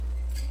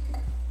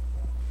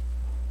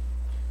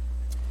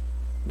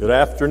Good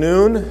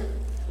afternoon.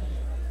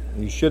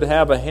 You should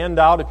have a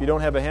handout. If you don't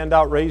have a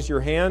handout, raise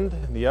your hand.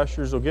 The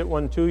ushers will get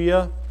one to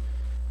you.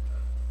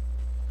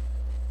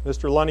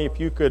 Mr. Lunny, if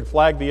you could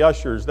flag the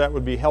ushers, that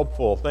would be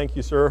helpful. Thank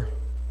you, sir.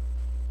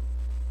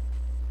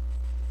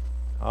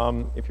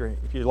 If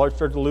you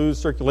start to lose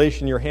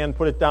circulation in your hand,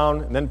 put it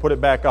down and then put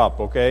it back up,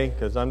 okay?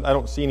 Because I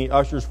don't see any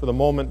ushers for the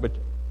moment, but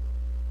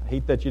I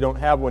hate that you don't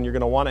have one. You're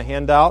going to want a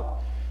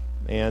handout.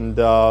 And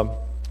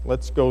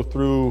let's go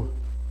through.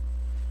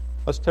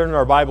 Let's turn in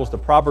our Bibles to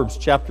Proverbs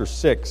chapter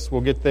 6. We'll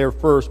get there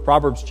first.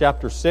 Proverbs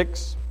chapter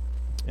 6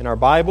 in our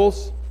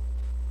Bibles.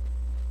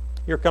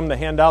 Here come the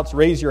handouts.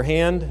 Raise your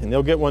hand, and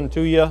they'll get one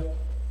to you.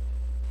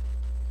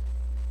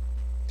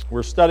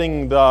 We're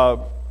studying the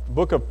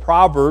book of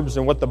Proverbs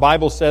and what the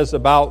Bible says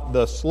about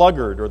the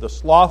sluggard or the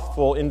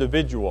slothful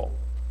individual.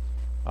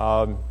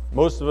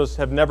 Most of us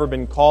have never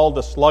been called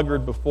a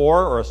sluggard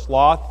before or a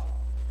sloth.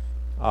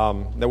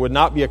 That would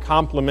not be a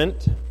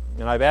compliment.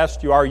 And I've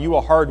asked you, are you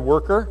a hard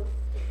worker?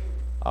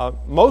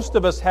 Most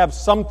of us have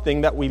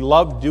something that we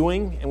love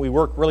doing and we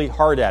work really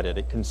hard at it.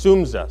 It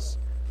consumes us.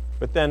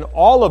 But then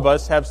all of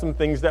us have some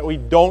things that we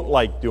don't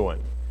like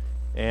doing.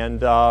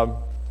 And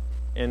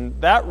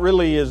that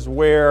really is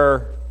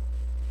where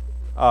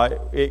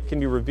it can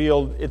be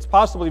revealed. It's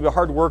possible to be a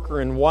hard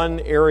worker in one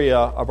area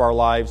of our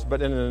lives,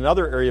 but in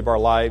another area of our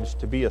lives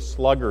to be a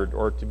sluggard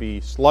or to be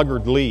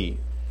sluggardly.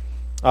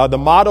 The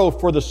motto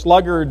for the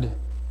sluggard,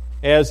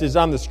 as is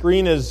on the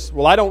screen, is,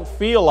 well, I don't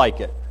feel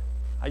like it.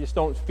 I just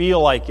don't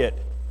feel like it,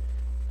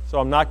 so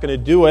I'm not going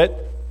to do it.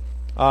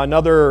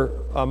 Another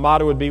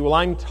motto would be, well,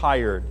 I'm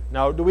tired.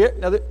 Now,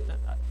 I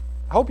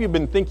hope you've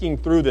been thinking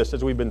through this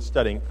as we've been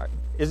studying.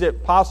 Is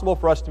it possible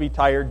for us to be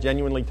tired,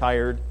 genuinely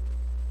tired?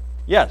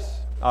 Yes.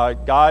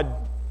 God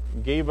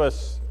gave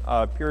us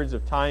periods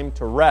of time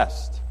to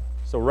rest,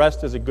 so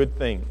rest is a good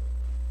thing.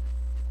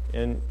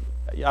 And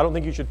I don't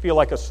think you should feel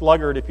like a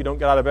sluggard if you don't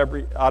get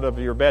out of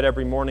your bed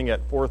every morning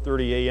at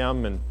 4:30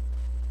 a.m. and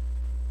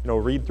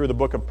read through the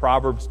book of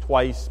Proverbs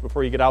twice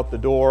before you get out the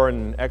door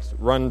and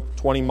run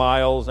 20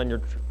 miles on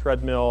your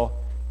treadmill.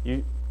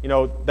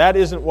 That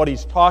isn't what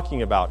he's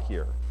talking about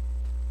here.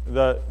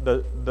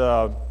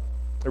 It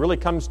really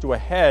comes to a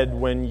head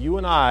when you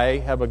and I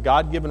have a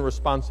God-given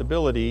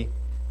responsibility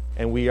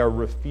and we are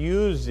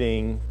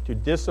refusing to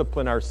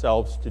discipline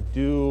ourselves to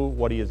do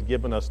what he has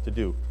given us to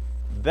do.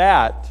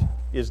 That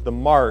is the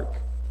mark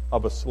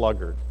of a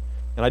sluggard.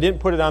 And I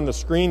didn't put it on the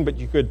screen, but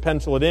you could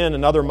pencil it in.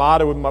 Another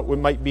motto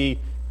might be,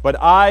 but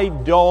I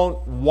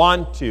don't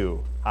want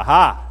to.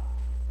 Aha!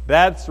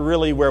 That's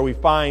really where we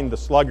find the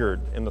sluggard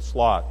and the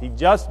sloth.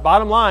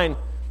 Bottom line,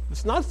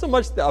 it's not so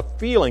much a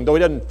feeling, though he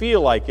doesn't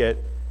feel like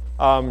it.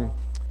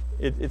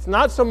 It's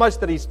not so much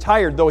that he's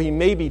tired, though he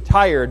may be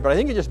tired, but I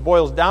think it just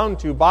boils down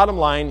to, bottom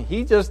line,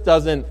 he just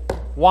doesn't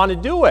want to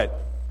do it.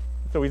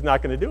 So he's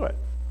not going to do it.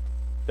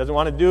 Doesn't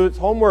want to do his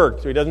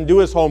homework, so he doesn't do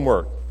his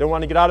homework. Doesn't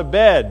want to get out of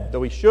bed,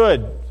 though he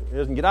should. He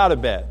doesn't get out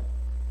of bed.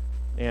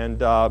 And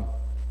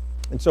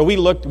so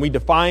we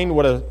defined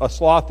what a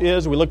sloth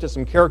is. We looked at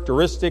some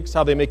characteristics,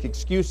 how they make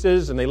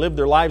excuses, and they live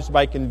their lives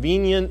by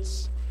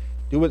convenience,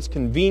 do what's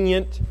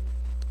convenient,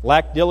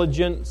 lack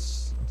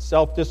diligence,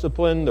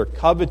 self-discipline, they're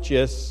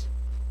covetous.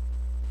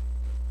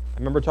 I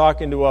remember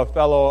talking to a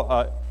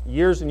fellow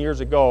years and years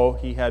ago.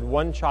 He had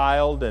one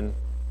child, and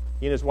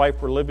he and his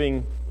wife were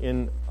living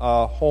in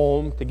a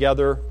home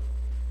together,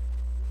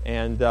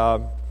 and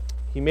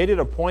he made it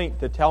a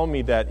point to tell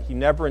me that he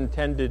never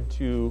intended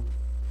to,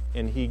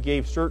 and he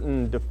gave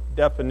certain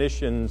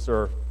definitions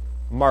or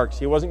marks.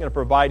 He wasn't going to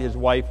provide his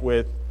wife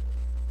with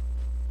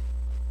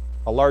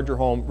a larger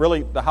home.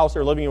 Really, the house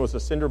they were living in was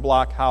a cinder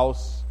block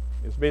house.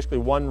 It was basically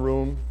one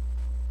room,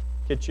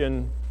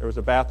 kitchen. There was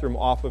a bathroom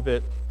off of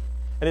it.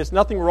 And there's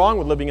nothing wrong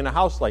with living in a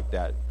house like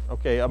that.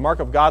 Okay, a mark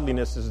of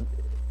godliness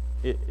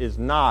is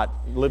not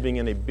living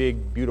in a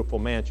big, beautiful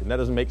mansion. That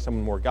doesn't make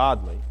someone more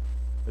godly.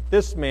 But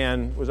this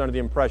man was under the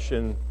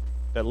impression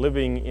that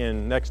living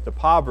in next to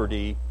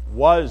poverty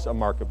was a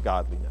mark of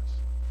godliness.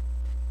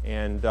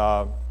 And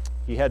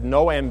he had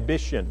no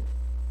ambition.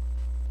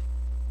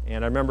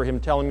 And I remember him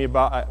telling me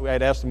I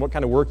had asked him what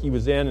kind of work he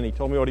was in, and he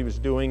told me what he was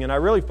doing. And I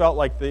really felt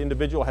like the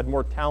individual had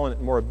more talent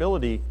and more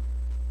ability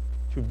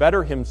to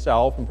better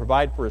himself and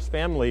provide for his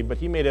family, but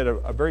he made it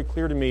very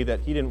clear to me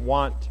that he didn't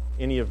want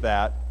any of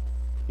that.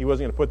 He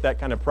wasn't going to put that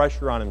kind of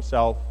pressure on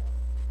himself.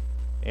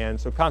 And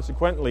so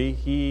consequently,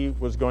 he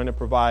was going to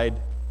provide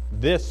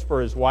this for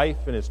his wife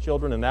and his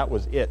children, and that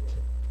was it.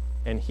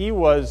 And he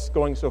was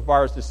going so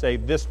far as to say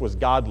this was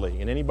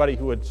godly, and anybody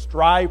who would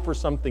strive for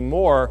something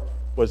more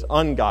was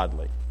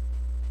ungodly.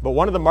 But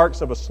one of the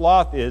marks of a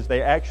sloth is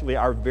they actually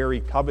are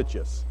very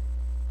covetous.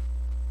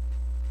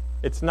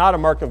 It's not a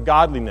mark of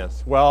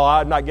godliness. Well,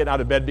 I'm not getting out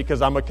of bed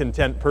because I'm a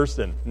content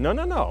person.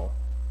 No.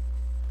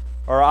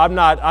 Or I'm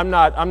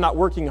not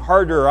working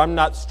harder. I'm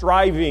not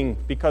striving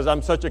because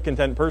I'm such a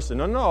content person.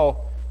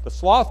 No. The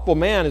slothful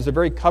man is a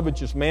very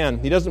covetous man.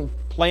 He doesn't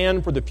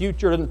plan for the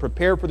future, doesn't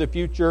prepare for the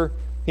future.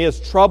 He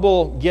has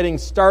trouble getting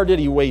started.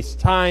 He wastes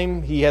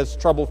time. He has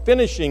trouble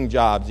finishing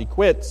jobs. He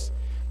quits.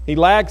 He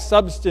lacks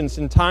substance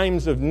in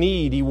times of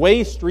need. He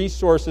wastes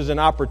resources and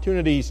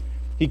opportunities.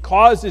 He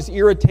causes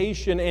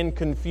irritation and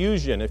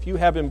confusion. If you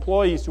have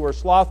employees who are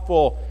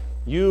slothful,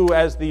 you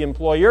as the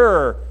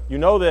employer, you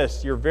know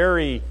this, you're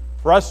very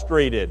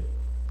frustrated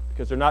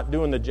because they're not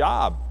doing the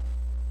job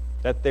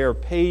that they're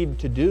paid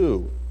to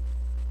do.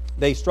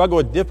 They struggle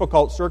with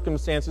difficult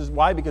circumstances.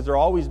 Why? Because they're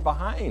always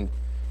behind.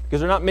 Because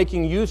they're not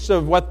making use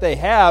of what they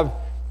have,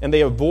 and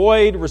they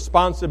avoid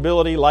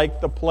responsibility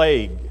like the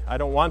plague. I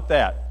don't want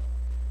that.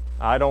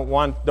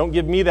 Don't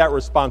give me that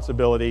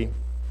responsibility.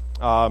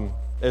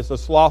 As a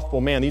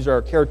slothful man, these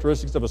are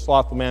characteristics of a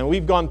slothful man.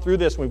 We've gone through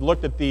this, and we've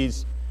looked at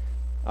these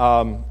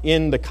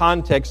in the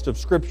context of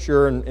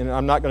Scripture, and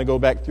I'm not going to go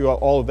back through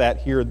all of that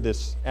here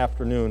this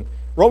afternoon.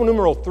 Roman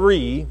numeral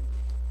 3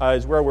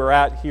 is where we're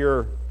at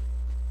here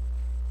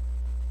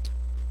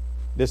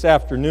this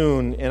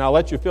afternoon, and I'll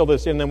let you fill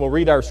this in, then we'll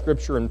read our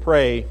Scripture and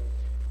pray.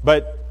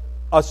 But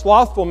a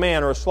slothful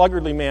man or a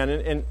sluggardly man,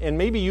 and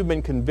maybe you've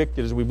been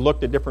convicted as we've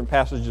looked at different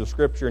passages of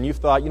Scripture, and you've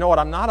thought, you know what,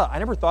 I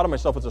never thought of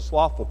myself as a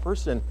slothful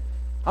person.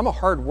 I'm a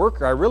hard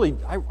worker. I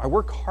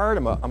work hard.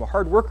 I'm a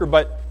hard worker,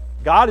 but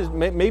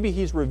maybe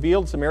He's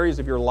revealed some areas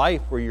of your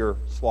life where you're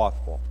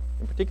slothful,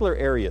 in particular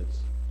areas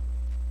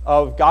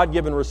of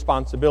God-given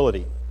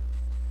responsibility.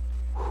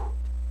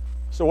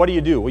 So what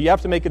do? Well, you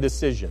have to make a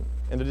decision.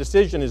 And the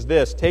decision is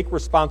this: take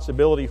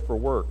responsibility for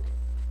work.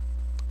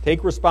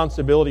 Take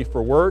responsibility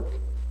for work,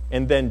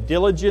 and then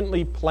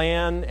diligently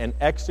plan and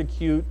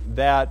execute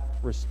that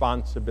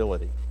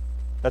responsibility.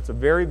 That's a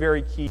very,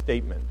 very key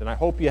statement. And I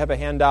hope you have a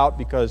handout,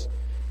 because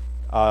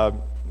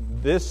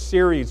this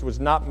series was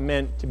not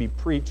meant to be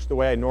preached the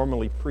way I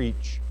normally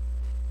preach.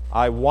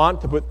 I want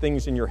to put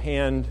things in your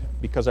hand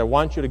because I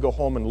want you to go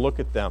home and look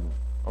at them,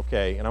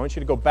 okay? And I want you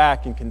to go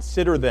back and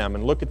consider them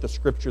and look at the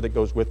Scripture that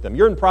goes with them.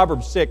 You're in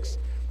Proverbs 6.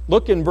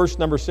 Look in verse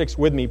number 6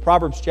 with me.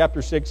 Proverbs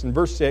chapter 6 and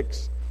verse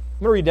 6.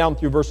 I'm going to read down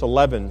through verse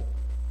 11. Of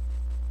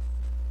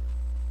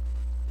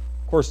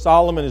course,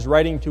 Solomon is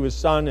writing to his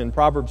son in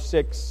Proverbs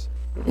 6.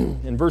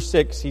 In verse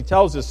 6, he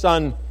tells his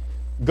son,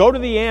 "Go to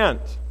the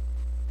ant,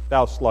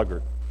 thou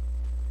sluggard.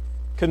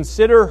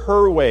 Consider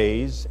her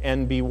ways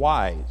and be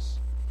wise,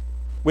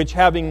 which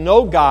having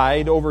no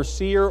guide,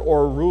 overseer,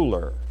 or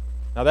ruler."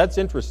 Now that's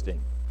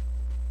interesting.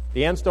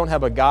 The ants don't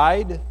have a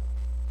guide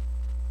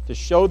to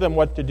show them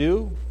what to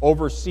do,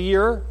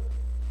 overseer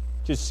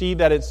to see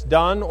that it's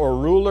done, or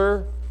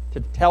ruler to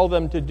tell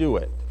them to do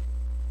it.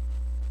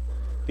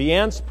 The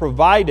ants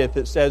provideth,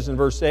 it says in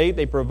verse 8,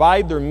 they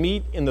provide their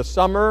meat in the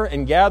summer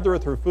and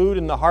gathereth her food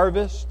in the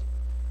harvest.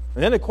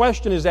 And then a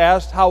question is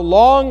asked, "How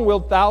long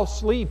wilt thou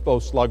sleep, O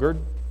sluggard?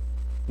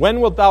 When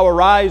wilt thou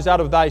arise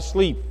out of thy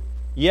sleep?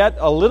 Yet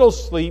a little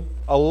sleep,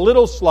 a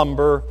little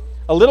slumber,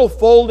 a little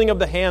folding of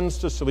the hands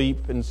to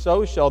sleep, and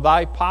so shall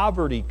thy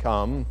poverty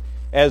come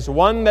as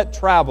one that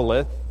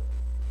traveleth,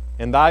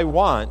 and thy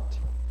want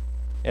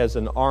as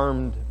an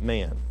armed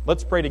man."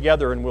 Let's pray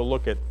together, and we'll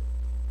look at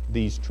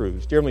these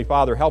truths. Dear Heavenly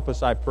Father, help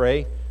us, I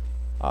pray.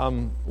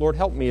 Lord,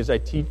 help me as I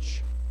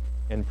teach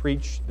and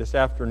preach this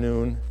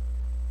afternoon.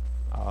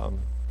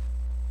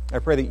 I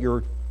pray that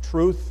your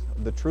truth,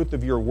 the truth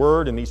of your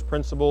word and these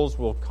principles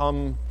will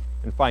come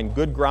and find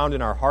good ground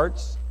in our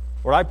hearts.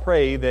 Lord, I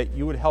pray that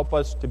you would help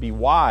us to be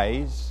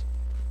wise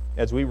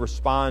as we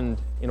respond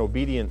in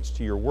obedience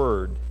to your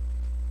word.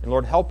 And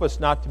Lord, help us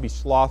not to be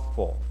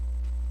slothful.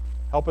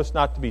 Help us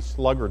not to be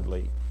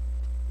sluggardly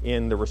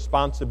in the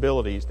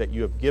responsibilities that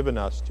you have given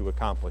us to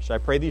accomplish. I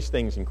pray these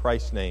things in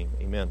Christ's name.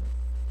 Amen.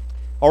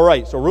 All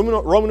right, so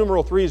Roman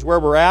numeral 3 is where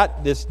we're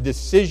at. This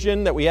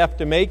decision that we have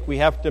to make. We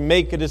have to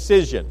make a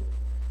decision.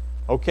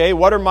 Okay,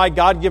 what are my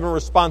God-given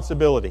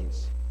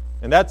responsibilities?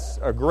 And that's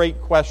a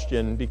great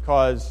question,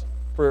 because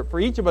for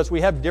each of us,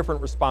 we have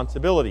different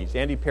responsibilities.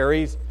 Andy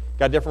Perry's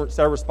got a different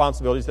set of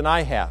responsibilities than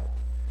I have.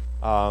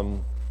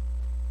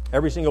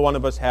 Every single one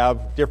of us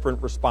have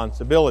different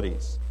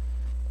responsibilities.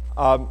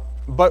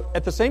 But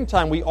at the same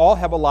time, we all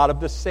have a lot of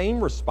the same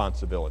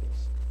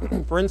responsibilities.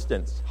 For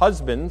instance,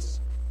 husbands,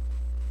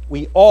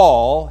 we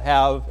all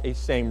have a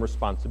same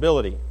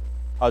responsibility.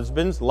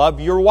 Husbands, love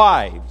your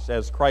wives,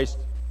 as Christ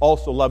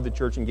also loved the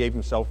church and gave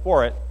himself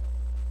for it.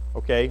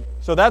 Okay,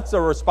 so that's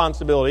a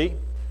responsibility.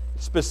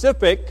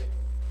 Specific,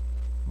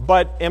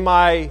 but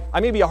I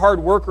may be a hard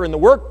worker in the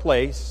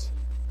workplace.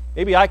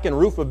 Maybe I can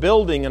roof a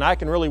building and I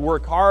can really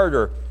work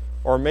hard,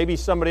 or maybe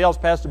somebody else,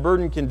 Pastor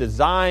Burden, can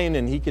design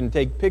and he can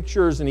take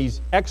pictures and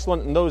he's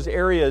excellent in those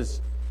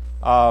areas.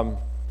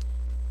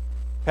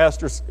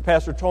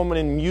 Pastor Tolman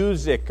in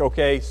music,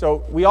 okay?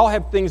 So we all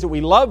have things that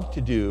we love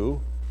to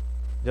do.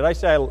 Did I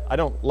say I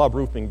don't love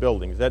roofing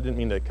buildings? That didn't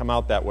mean to come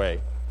out that way.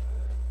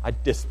 I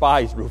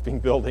despise roofing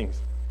buildings.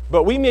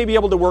 But we may be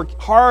able to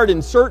work hard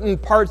in certain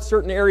parts,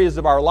 certain areas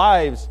of our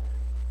lives,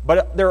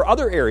 but there are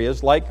other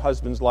areas, like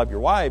husbands love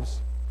your wives.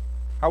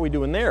 How are we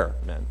doing there,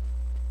 men?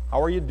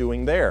 How are you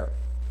doing there?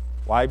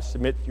 Wives,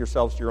 submit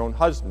yourselves to your own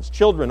husbands.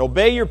 Children,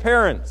 obey your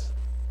parents.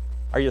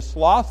 Are you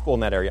slothful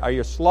in that area? Are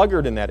you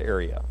sluggard in that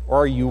area?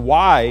 Or are you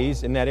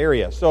wise in that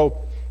area? So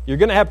you're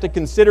going to have to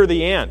consider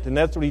the ant, and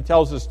that's what he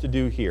tells us to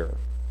do here.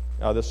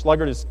 The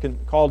sluggard is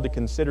called to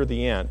consider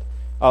the ant.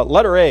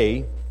 Letter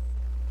A,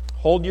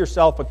 hold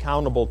yourself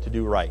accountable to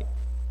do right.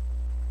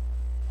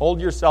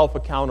 Hold yourself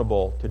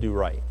accountable to do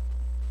right.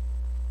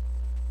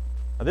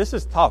 Now, this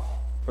is tough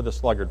for the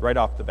sluggard right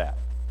off the bat,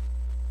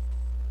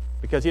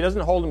 because he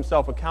doesn't hold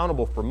himself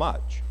accountable for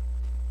much.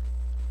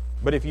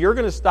 But if you're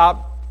going to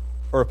stop,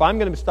 or if I'm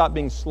going to stop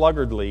being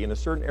sluggardly in a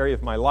certain area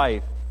of my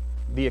life,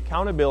 the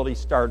accountability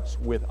starts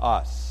with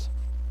us,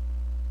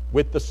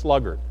 with the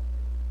sluggard,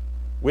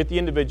 with the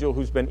individual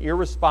who's been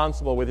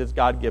irresponsible with his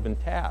God-given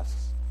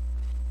tasks.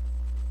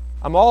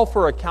 I'm all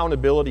for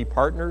accountability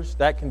partners.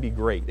 That can be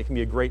great. It can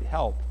be a great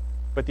help.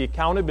 But the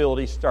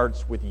accountability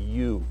starts with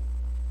you.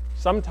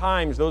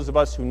 Sometimes those of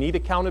us who need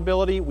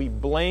accountability, we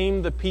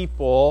blame the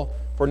people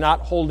for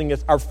not holding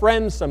us, our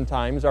friends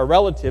sometimes, our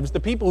relatives, the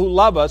people who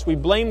love us, we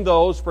blame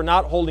those for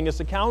not holding us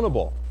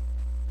accountable.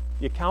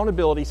 The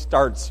accountability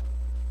starts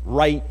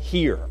right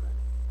here.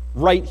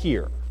 Right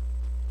here.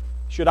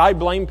 Should I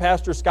blame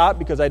Pastor Scott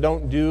because I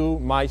don't do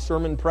my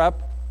sermon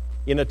prep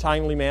in a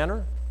timely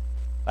manner?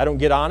 I don't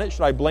get on it.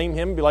 Should I blame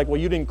him and be like, well,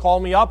 you didn't call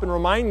me up and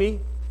remind me?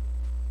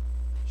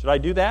 Should I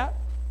do that?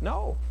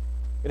 No.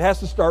 It has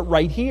to start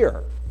right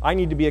here. I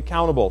need to be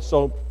accountable,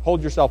 so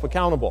hold yourself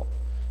accountable.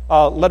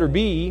 Letter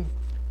B,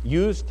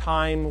 use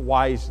time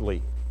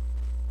wisely.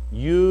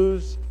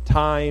 Use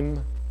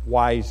time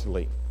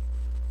wisely.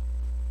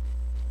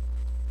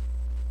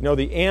 You know,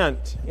 the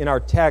ant in our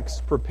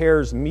text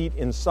prepares meat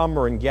in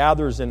summer and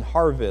gathers in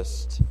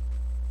harvest.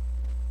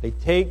 They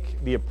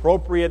take the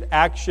appropriate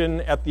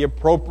action at the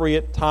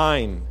appropriate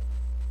time.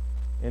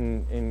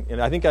 And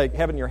I think I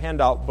have it in your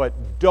handout, but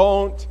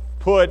don't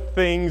put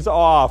things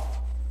off.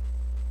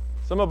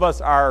 Some of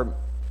us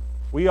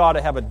we ought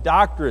to have a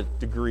doctorate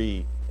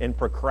degree in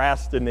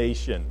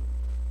procrastination.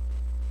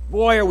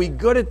 Boy, are we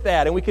good at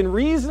that. And we can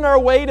reason our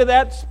way to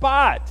that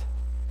spot.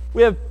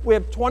 We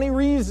have 20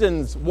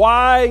 reasons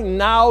why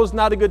now's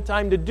not a good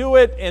time to do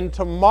it, and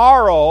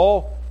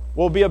tomorrow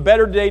will be a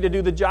better day to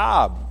do the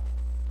job.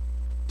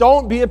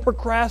 Don't be a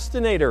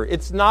procrastinator.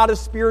 It's not a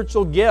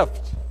spiritual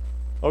gift.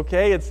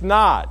 Okay? It's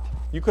not.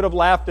 You could have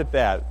laughed at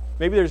that.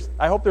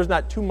 I hope there's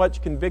not too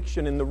much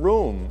conviction in the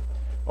room.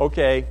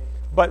 Okay?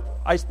 But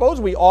I suppose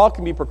we all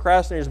can be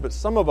procrastinators, but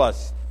some of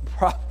us,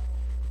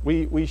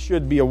 we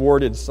should be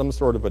awarded some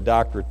sort of a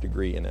doctorate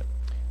degree in it.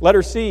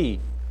 Letter C,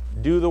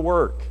 do the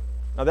work.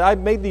 Now, I've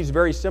made these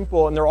very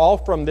simple, and they're all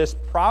from this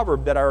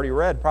proverb that I already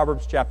read,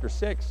 Proverbs chapter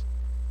 6,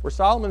 where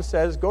Solomon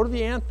says, go to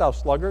the ant, thou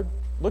sluggard.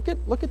 Look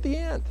at the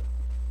ant.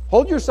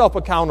 Hold yourself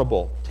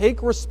accountable.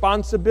 Take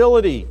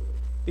responsibility.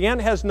 The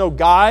ant has no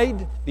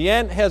guide. The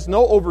ant has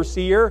no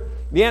overseer.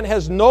 The ant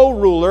has no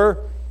ruler.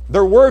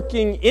 They're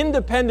working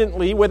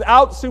independently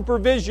without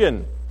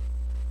supervision.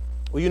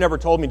 Well, you never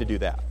told me to do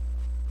that.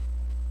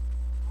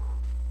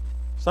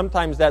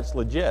 Sometimes that's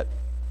legit.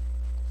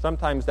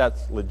 Sometimes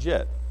that's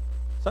legit.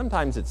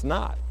 Sometimes it's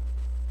not.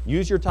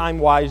 Use your time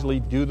wisely.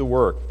 Do the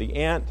work. The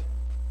ant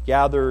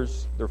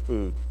gathers their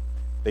food.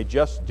 They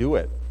just do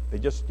it. They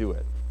just do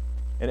it.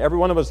 And every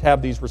one of us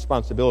have these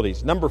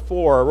responsibilities. Number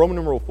 4, Roman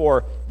numeral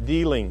 4,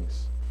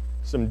 dealings.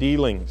 Some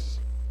dealings.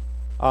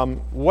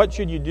 What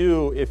should you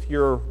do if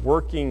you're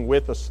working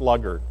with a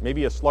sluggard?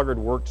 Maybe a sluggard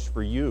works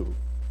for you.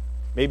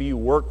 Maybe you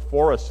work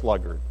for a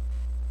sluggard.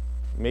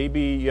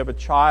 Maybe you have a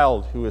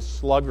child who is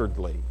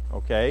sluggardly,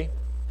 okay?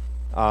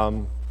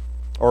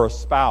 Or a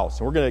spouse.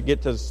 And we're going to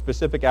get to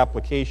specific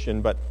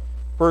application, but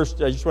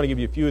first I just want to give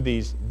you a few of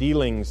these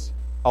dealings.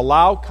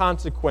 Allow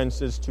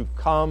consequences to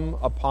come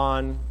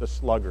upon the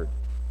sluggard.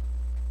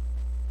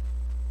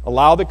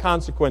 Allow the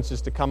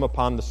consequences to come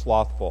upon the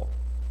slothful.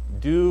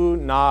 Do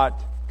not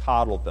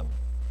coddle them.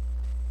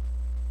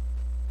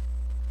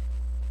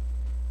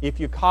 If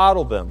you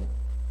coddle them,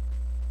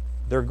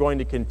 they're going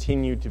to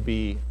continue to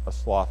be a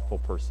slothful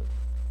person.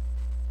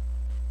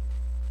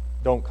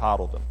 Don't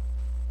coddle them.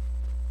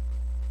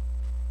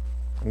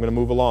 I'm going to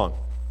move along.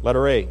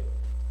 Letter A.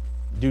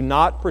 Do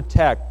not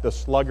protect the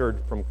sluggard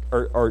from,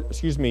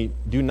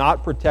 do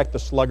not protect the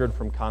sluggard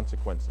from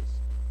consequences.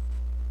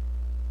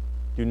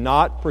 Do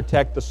not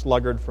protect the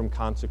sluggard from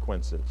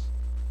consequences.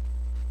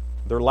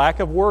 Their lack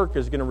of work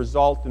is going to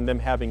result in them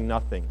having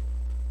nothing.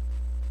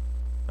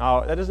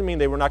 Now, that doesn't mean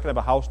they were not going to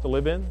have a house to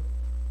live in.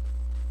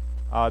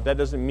 That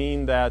doesn't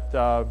mean that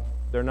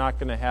they're not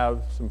going to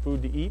have some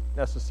food to eat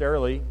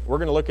necessarily. We're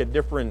going to look at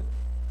different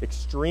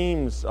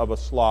extremes of a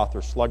sloth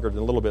or sluggard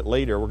a little bit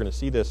later. We're going to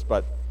see this,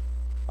 but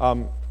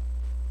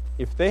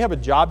if they have a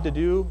job to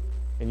do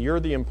and you're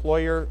the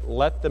employer,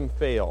 let them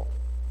fail.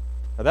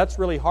 Now that's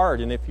really hard,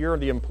 and if you're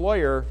the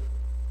employer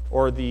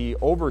or the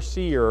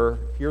overseer,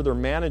 if you're their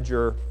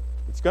manager,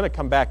 it's going to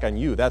come back on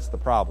you. That's the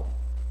problem.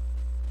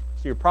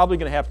 So you're probably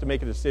going to have to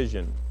make a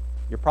decision.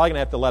 You're probably going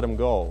to have to let them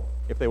go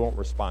if they won't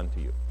respond to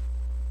you.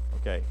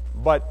 Okay?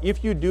 But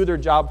if you do their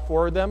job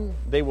for them,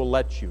 they will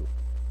let you.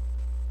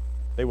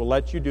 They will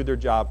let you do their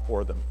job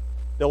for them.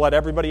 They'll let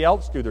everybody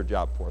else do their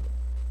job for them.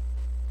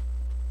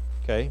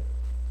 Okay?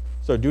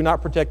 So do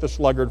not protect the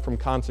sluggard from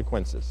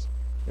consequences.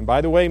 And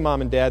by the way,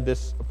 Mom and Dad,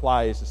 this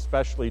applies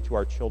especially to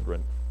our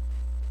children.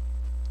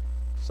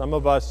 Some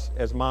of us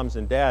as moms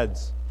and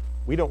dads,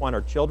 we don't want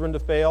our children to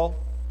fail,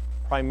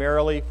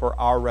 primarily for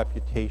our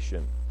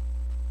reputation.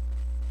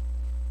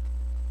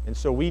 And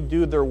so we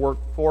do their work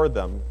for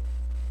them.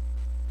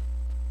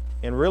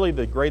 And really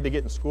the grade they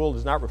get in school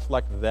does not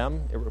reflect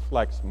them, it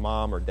reflects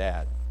mom or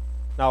dad.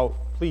 Now,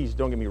 please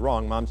don't get me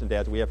wrong, moms and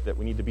dads, we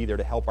need to be there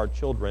to help our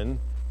children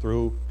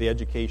through the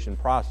education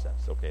process.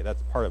 Okay,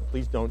 that's part of it.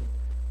 Please don't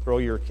throw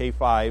your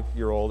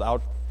K5-year-old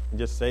out and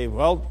just say,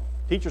 well,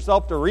 teach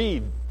yourself to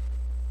read,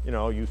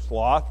 you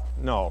sloth.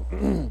 No.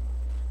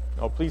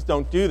 No, please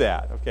don't do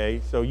that,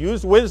 okay? So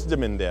use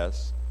wisdom in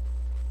this.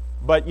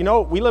 But,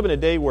 we live in a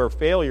day where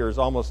failure is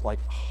almost like,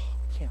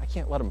 I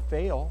can't let them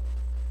fail.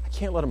 I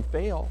can't let them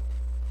fail.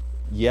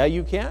 Yeah,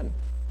 you can.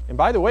 And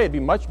by the way, it'd be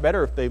much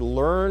better if they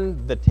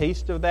learned the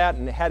taste of that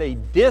and had a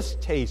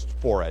distaste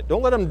for it.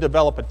 Don't let them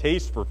develop a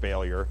taste for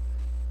failure.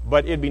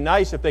 But it'd be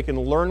nice if they can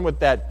learn what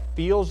that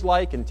feels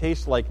like and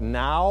tastes like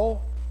now,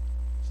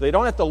 so they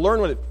don't have to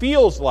learn what it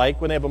feels like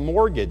when they have a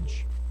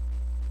mortgage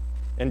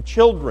and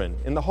children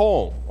in the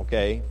home,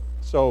 okay?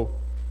 So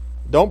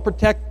don't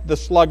protect the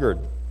sluggard.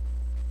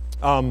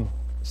 2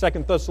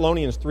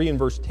 Thessalonians 3 and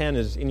verse 10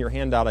 is in your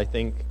handout, I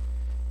think.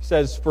 It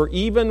says, for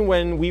even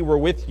when we were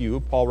with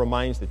you, Paul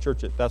reminds the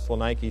church at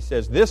Thessalonica, he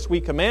says, this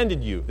we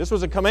commanded you. This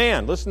was a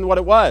command. Listen to what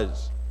it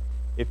was.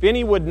 If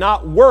any would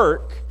not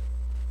work,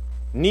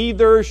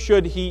 neither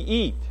should he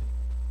eat.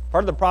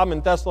 Part of the problem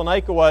in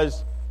Thessalonica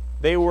was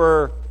they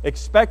were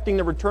expecting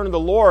the return of the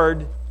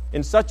Lord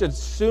in such a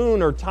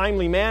soon or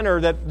timely manner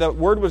that the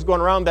word was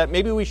going around that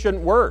maybe we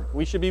shouldn't work.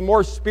 We should be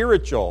more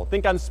spiritual.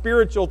 Think on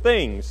spiritual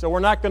things. So we're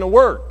not going to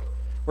work.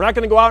 We're not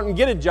going to go out and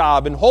get a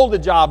job and hold a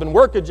job and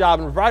work a job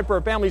and provide for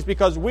our families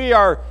because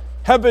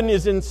heaven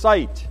is in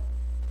sight.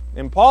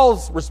 And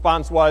Paul's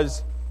response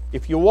was,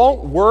 if you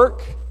won't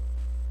work,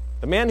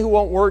 the man who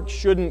won't work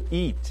shouldn't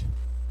eat.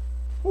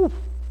 Whew.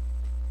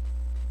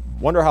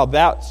 Wonder how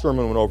that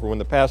sermon went over when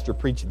the pastor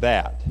preached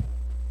that.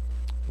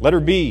 Letter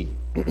B.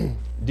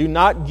 Do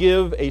not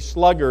give a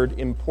sluggard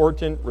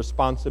important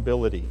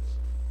responsibilities.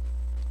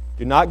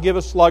 Do not give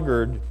a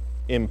sluggard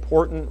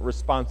important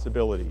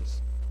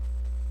responsibilities.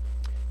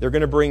 They're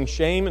going to bring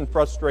shame and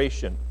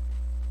frustration.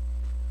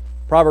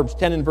 Proverbs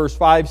 10 and verse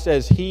 5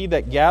 says, he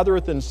that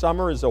gathereth in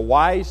summer is a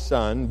wise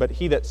son, but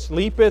he that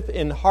sleepeth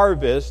in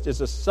harvest is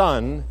a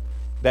son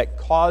that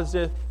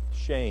causeth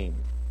shame.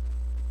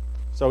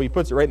 So he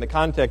puts it right in the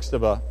context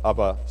of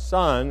a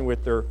son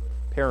with their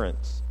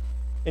parents.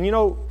 And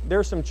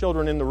there's some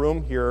children in the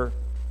room here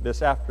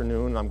this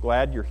afternoon, and I'm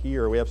glad you're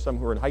here. We have some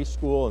who are in high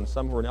school and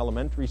some who are in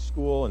elementary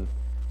school and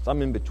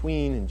some in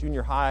between in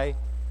junior high.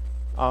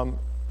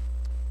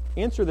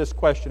 Answer this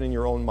question in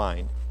your own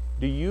mind.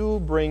 Do you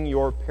bring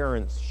your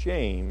parents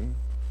shame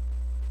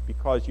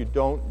because you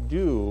don't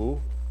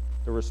do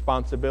the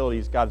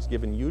responsibilities God's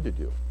given you to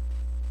do?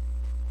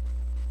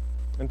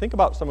 And think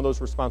about some of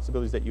those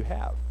responsibilities that you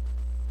have.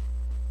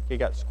 Okay, you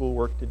got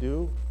schoolwork to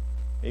do.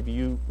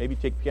 Maybe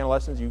take piano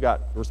lessons. You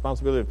got the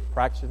responsibility of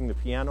practicing the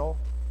piano.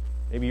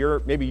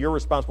 Maybe you're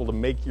responsible to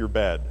make your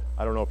bed.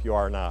 I don't know if you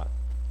are or not.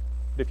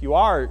 But if you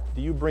are,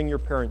 do you bring your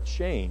parents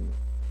shame?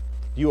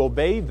 Do you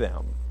obey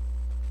them?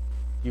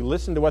 Do you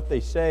listen to what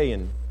they say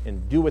and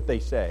do what they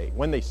say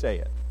when they say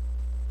it?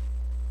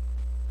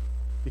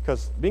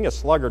 Because being a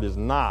sluggard is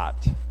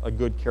not a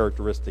good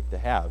characteristic to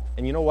have.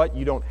 And you know what?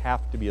 You don't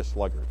have to be a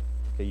sluggard.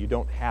 Okay, you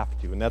don't have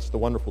to. And that's the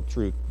wonderful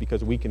truth,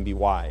 because we can be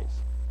wise.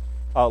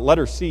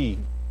 Letter C,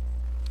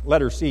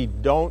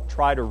 don't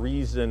try to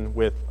reason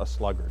with a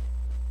sluggard.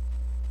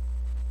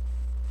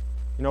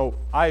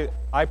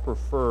 I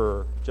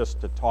prefer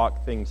just to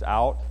talk things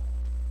out.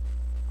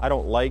 I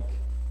don't like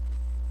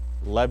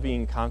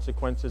levying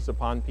consequences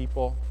upon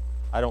people.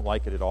 I don't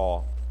like it at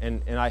all.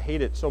 And I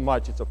hate it so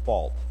much, it's a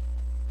fault.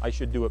 I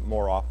should do it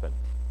more often.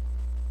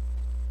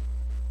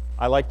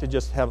 I like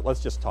to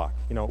let's just talk.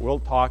 We'll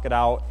talk it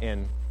out,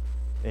 and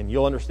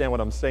you'll understand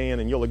what I'm saying,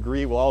 and you'll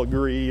agree, we'll all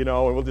agree, and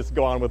we'll just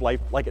go on with life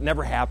like it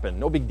never happened.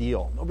 No big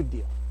deal.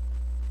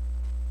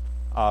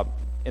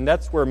 And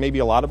that's where maybe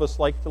a lot of us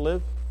like to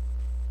live.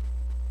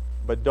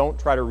 But don't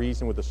try to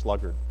reason with a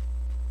sluggard.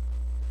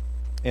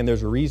 And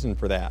there's a reason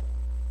for that.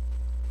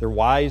 They're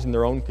wise in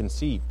their own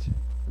conceit.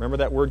 Remember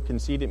that word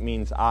conceit? It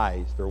means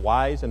eyes. They're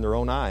wise in their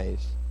own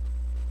eyes.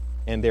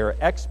 And they're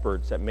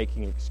experts at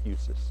making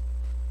excuses.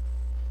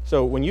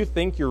 So when you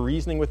think you're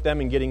reasoning with them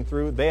and getting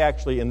through, they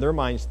actually, in their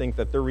minds, think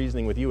that they're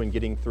reasoning with you and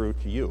getting through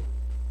to you.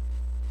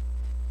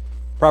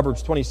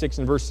 Proverbs 26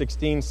 and verse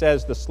 16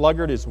 says, the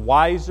sluggard is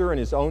wiser in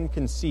his own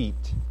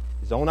conceit,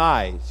 his own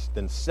eyes,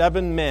 than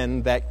 7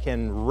 men that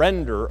can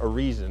render a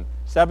reason.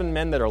 7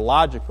 men that are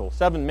logical.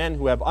 7 men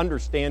who have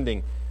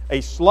understanding. A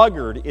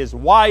sluggard is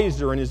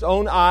wiser in his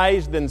own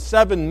eyes than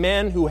 7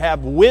 men who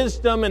have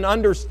wisdom and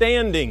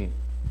understanding.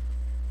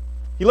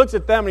 He looks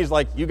at them and he's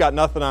like, you got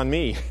nothing on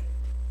me.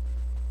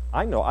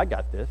 I know, I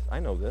got this. I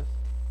know this.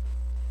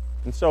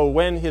 And so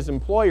when his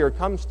employer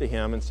comes to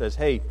him and says,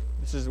 hey,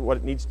 this is what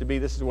it needs to be,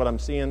 this is what I'm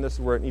seeing, this is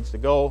where it needs to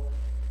go,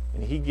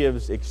 and he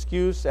gives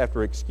excuse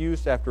after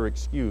excuse after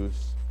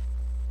excuse,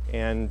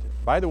 And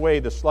by the way,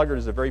 the sluggard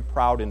is a very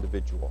proud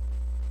individual.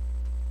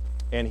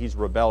 And he's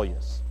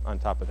rebellious on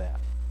top of that.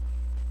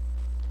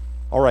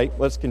 All right,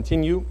 let's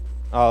continue.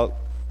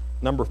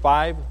 Number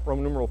 5,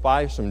 Roman numeral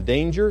 5, some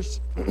dangers.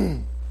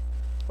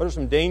 What are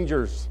some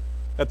dangers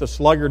that the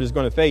sluggard is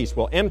going to face?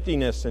 Well,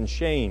 emptiness and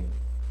shame.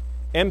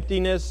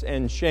 Emptiness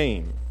and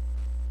shame.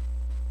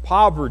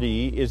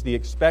 Poverty is the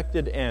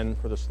expected end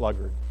for the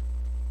sluggard.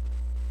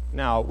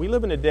 Now, we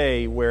live in a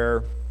day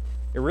where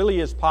it really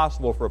is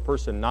possible for a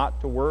person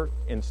not to work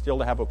and still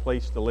to have a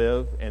place to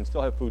live and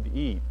still have food to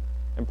eat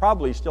and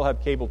probably still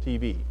have cable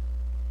TV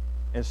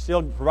and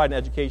still provide an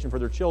education for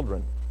their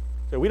children.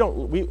 So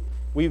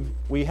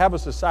we have a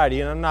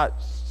society, and I'm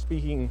not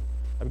speaking,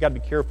 I've got to be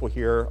careful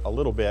here a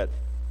little bit.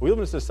 We live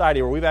in a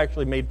society where we've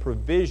actually made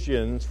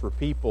provisions for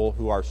people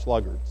who are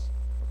sluggards.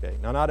 Okay,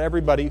 now not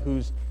everybody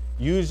who's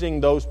using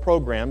those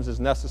programs is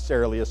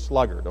necessarily a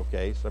sluggard,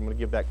 okay? So I'm going to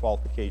give that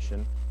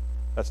qualification.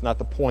 That's not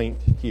the point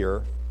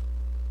here.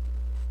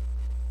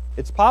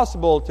 It's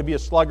possible to be a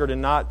sluggard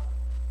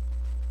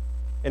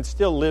and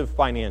still live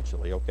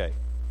financially, okay?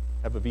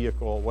 Have a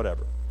vehicle,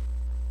 whatever.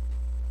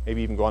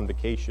 Maybe even go on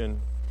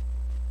vacation.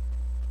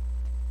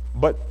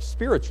 But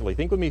spiritually,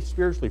 think with me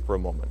spiritually for a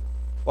moment.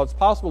 Well, it's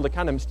possible to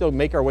kind of still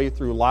make our way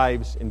through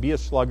lives and be a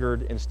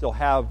sluggard and still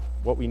have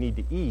what we need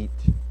to eat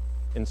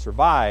and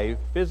survive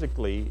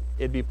physically.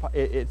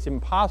 It's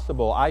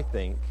impossible, I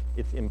think,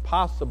 it's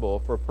impossible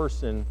for a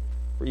person,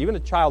 for even a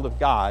child of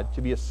God,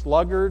 to be a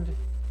sluggard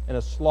and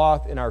a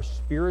sloth in our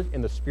spirit,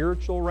 in the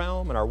spiritual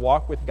realm, in our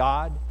walk with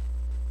God,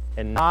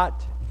 and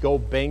not go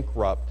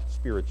bankrupt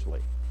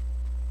spiritually.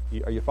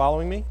 Are you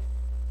following me?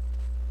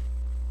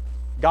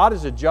 God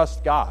is a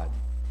just God.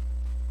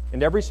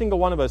 And every single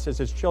one of us as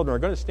His children are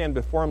going to stand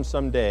before Him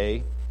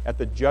someday at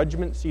the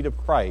judgment seat of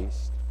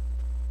Christ,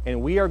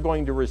 and we are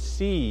going to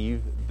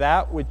receive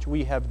that which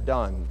we have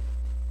done,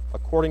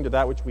 according to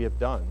that which we have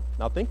done.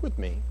 Now think with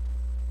me.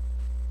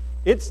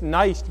 It's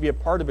nice to be a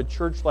part of a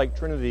church like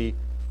Trinity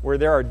where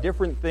there are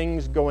different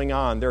things going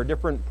on. There are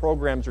different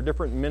programs or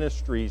different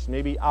ministries,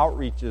 maybe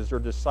outreaches or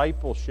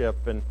discipleship,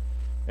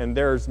 and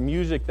there's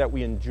music that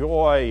we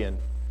enjoy,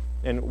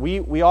 and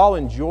we all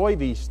enjoy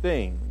these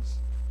things.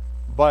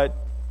 But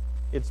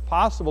it's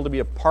possible to be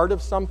a part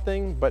of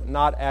something but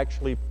not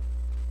actually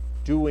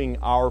doing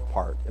our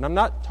part. And I'm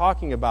not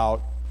talking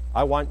about,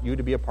 I want you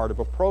to be a part of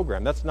a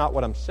program. That's not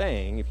what I'm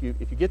saying. If you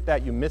get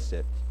that, you miss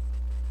it.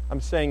 I'm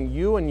saying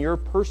you and your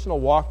personal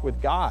walk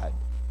with God,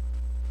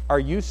 are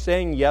you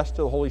saying yes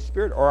to the Holy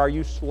Spirit, or are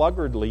you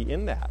sluggardly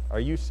in that? Are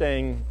you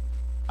saying,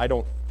 I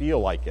don't feel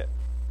like it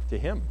to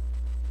Him?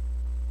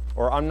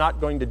 Or I'm not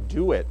going to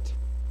do it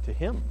to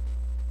Him?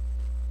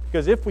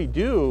 Because if we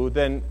do,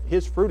 then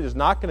His fruit is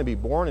not going to be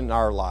born in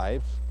our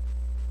lives,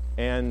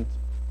 and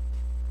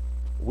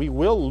we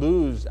will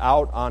lose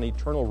out on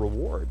eternal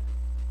reward.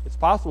 It's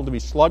possible to be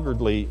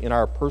sluggardly in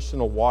our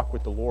personal walk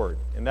with the Lord,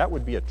 and that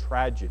would be a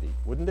tragedy,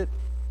 wouldn't it?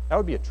 That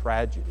would be a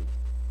tragedy.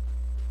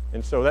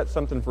 And so that's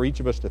something for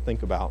each of us to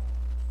think about.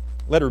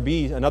 Letter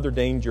B, another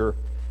danger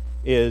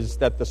is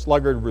that the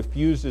sluggard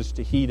refuses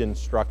to heed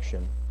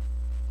instruction.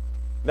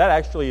 That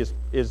actually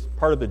is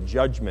part of the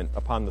judgment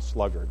upon the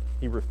sluggard.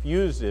 He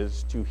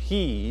refuses to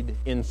heed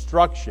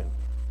instruction.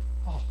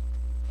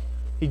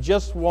 He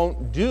just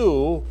won't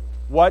do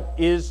what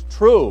is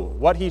true,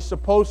 what he's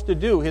supposed to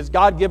do, his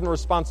God-given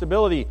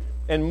responsibility.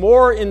 And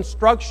more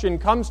instruction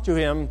comes to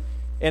him,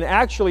 and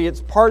actually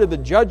it's part of the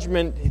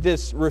judgment,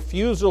 this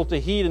refusal to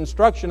heed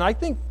instruction. I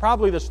think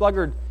probably the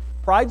sluggard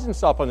prides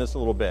himself on this a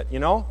little bit, you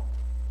know?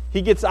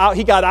 He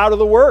got out of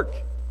the work.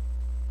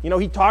 You know,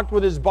 he talked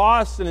with his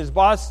boss, and his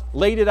boss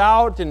laid it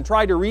out and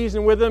tried to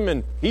reason with him,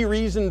 and he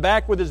reasoned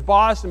back with his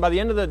boss, and by the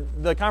end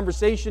of the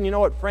conversation, you know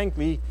what,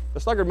 frankly, the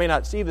sluggard may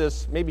not see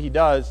this, maybe he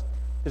does.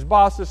 His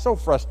boss is so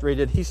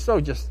frustrated, he's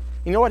so just,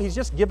 you know what, he's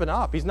just given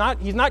up. He's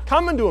not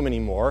coming to him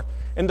anymore.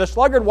 And the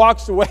sluggard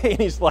walks away, and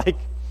he's like,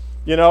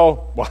 you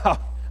know, wow,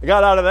 I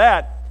got out of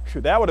that.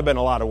 Phew, that would have been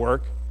a lot of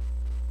work.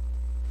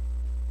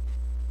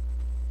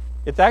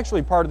 It's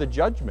actually part of the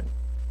judgment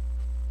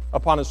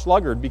upon a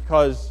sluggard,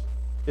 because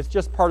it's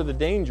just part of the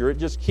danger. It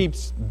just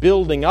keeps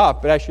building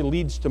up. It actually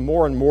leads to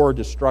more and more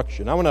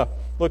destruction. I want to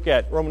look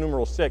at Roman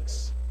numeral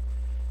 6,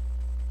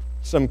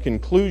 some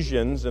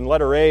conclusions, and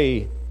letter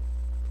A,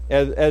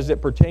 as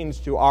it pertains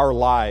to our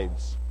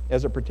lives.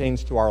 As it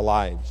pertains to our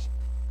lives.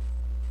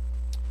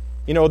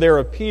 You know, there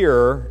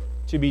appear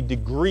to be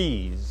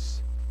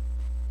degrees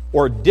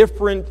or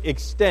different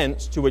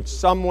extents to which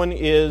someone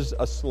is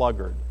a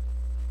sluggard.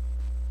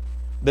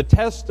 The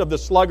test of the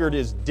sluggard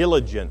is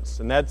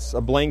diligence, and that's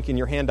a blank in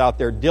your handout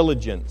there,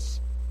 diligence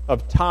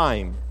of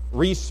time,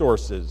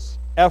 resources,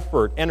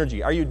 effort,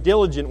 energy. Are you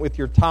diligent with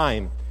your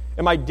time?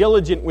 Am I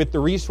diligent with the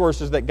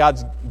resources that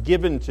God's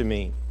given to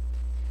me?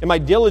 Am I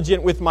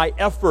diligent with my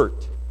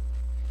effort?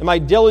 Am I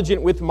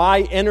diligent with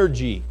my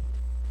energy?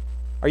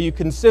 Are you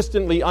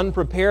consistently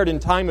unprepared in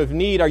time of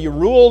need? Are you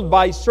ruled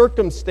by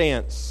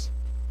circumstance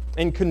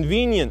and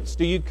convenience?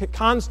 Do you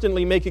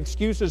constantly make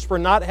excuses for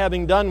not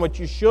having done what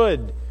you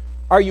should?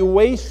 Are you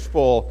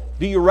wasteful?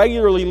 Do you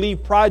regularly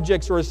leave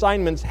projects or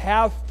assignments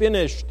half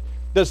finished?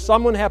 Does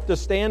someone have to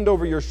stand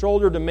over your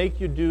shoulder to make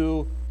you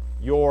do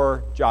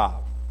your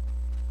job?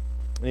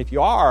 And if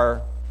you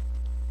are,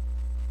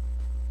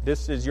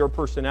 this is your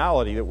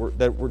personality that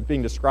we're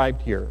being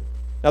described here.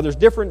 Now, there's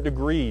different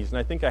degrees, and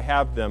I think I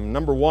have them.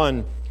 Number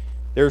one,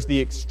 there's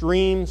the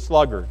extreme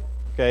sluggard.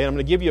 Okay, and I'm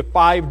going to give you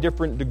 5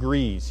 different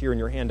degrees here in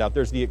your handout.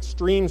 There's the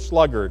extreme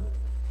sluggard,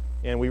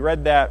 and we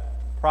read that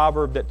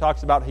proverb that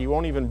talks about he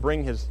won't even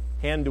bring his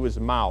hand to his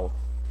mouth.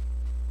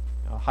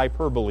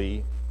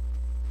 Hyperbole,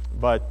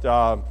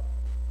 but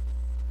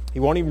he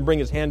won't even bring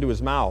his hand to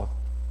his mouth.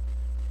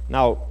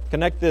 Now,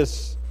 connect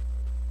this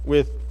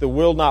with the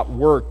will not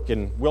work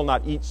and will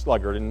not eat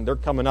sluggard, and they're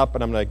coming up,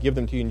 and I'm going to give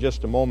them to you in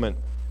just a moment.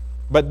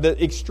 But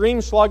the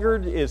extreme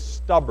sluggard is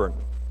stubborn,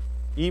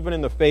 even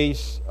in the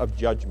face of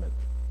judgment.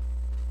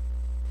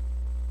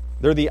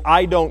 They're the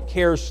I don't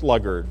care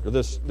sluggard, or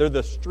they're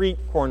the street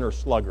corner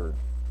sluggard.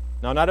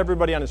 Now, not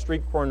everybody on a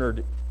street corner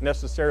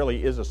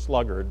necessarily is a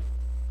sluggard,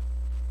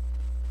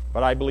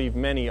 but I believe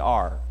many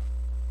are.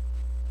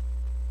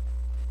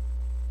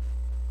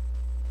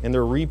 And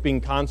they're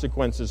reaping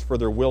consequences for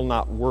their will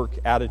not work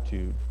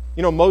attitude.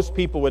 You know, most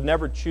people would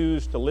never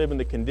choose to live in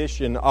the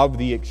condition of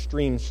the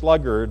extreme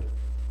sluggard,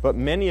 but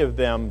many of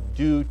them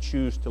do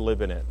choose to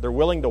live in it. They're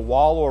willing to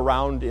wallow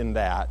around in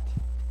that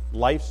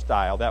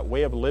lifestyle, that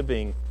way of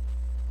living,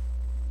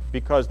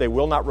 because they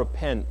will not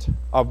repent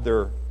of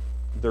their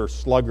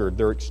sluggard,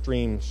 their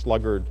extreme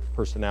sluggard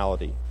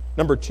personality.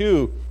 Number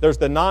 2, there's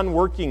the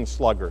non-working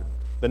sluggard.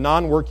 The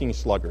non-working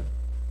sluggard.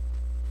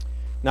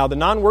 Now, the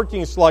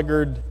non-working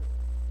sluggard,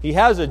 he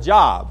has a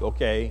job,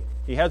 okay?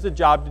 He has a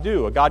job to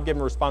do, a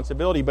God-given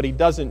responsibility, but he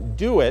doesn't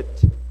do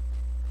it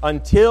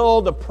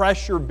until the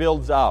pressure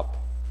builds up,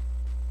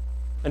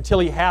 until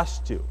he has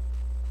to.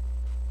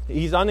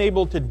 He's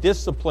unable to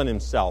discipline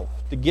himself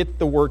to get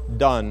the work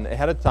done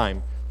ahead of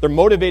time. They're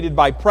motivated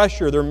by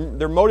pressure.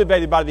 They're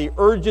motivated by the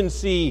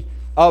urgency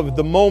of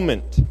the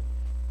moment.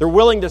 They're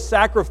willing to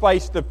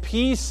sacrifice the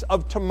peace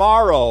of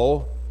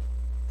tomorrow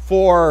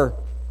for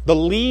the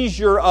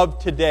leisure of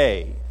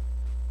today.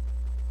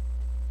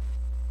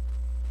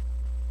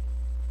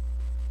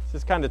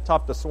 This is kind of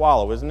tough to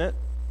swallow, isn't it?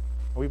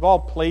 We've all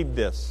played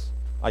this,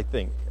 I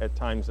think, at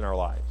times in our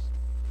lives.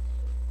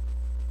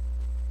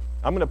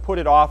 I'm going to put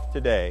it off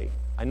today.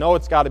 I know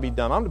it's got to be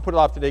done. I'm going to put it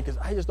off today because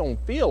I just don't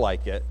feel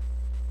like it.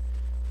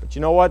 But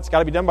you know what? It's got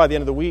to be done by the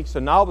end of the week. So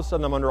now all of a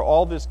sudden I'm under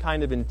all this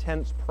kind of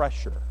intense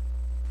pressure.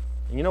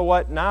 And you know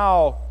what?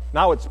 Now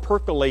it's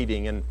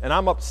percolating, and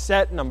I'm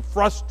upset and I'm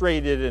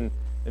frustrated, and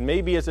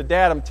maybe as a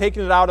dad I'm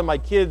taking it out on my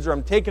kids, or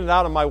I'm taking it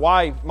out on my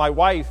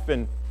wife,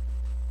 and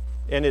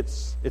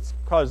it's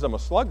because I'm a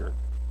sluggard.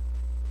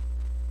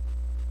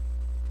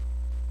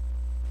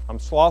 I'm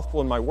slothful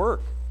in my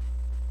work.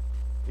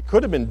 It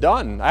could have been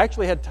done. I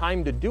actually had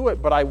time to do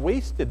it, but I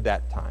wasted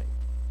that time.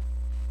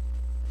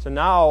 So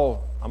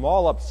now I'm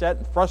all upset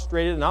and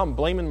frustrated, and now I'm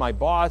blaming my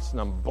boss, and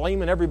I'm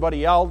blaming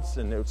everybody else,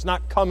 and it's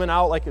not coming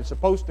out like it's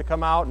supposed to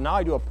come out, and now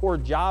I do a poor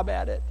job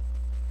at it.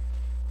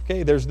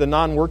 Okay, there's the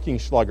non-working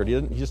sluggard.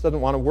 He just doesn't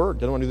want to work,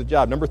 doesn't want to do the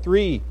job. Number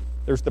 3,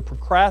 there's the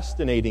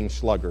procrastinating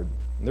sluggard.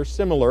 And they're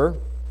similar.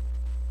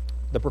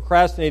 The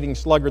procrastinating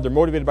sluggard, they're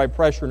motivated by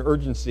pressure and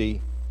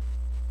urgency.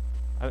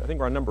 I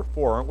think we're on number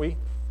 4, aren't we?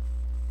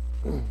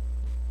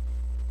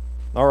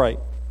 All right.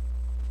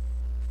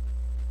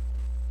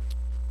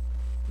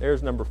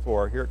 There's number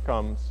 4. Here it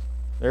comes.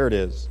 There it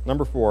is.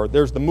 Number 4.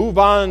 There's the move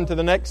on to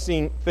the next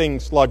thing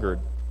sluggard.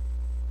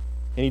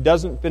 And he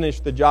doesn't finish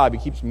the job. He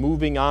keeps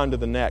moving on to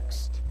the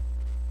next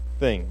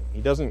thing.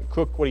 He doesn't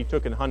cook what he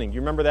took in hunting. Do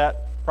you remember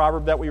that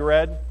proverb that we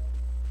read?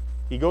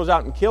 He goes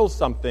out and kills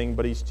something,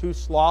 but he's too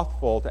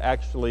slothful to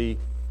actually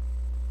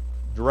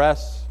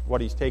dress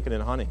what he's taken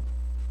in hunting.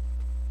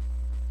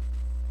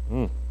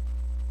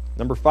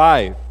 Number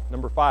 5.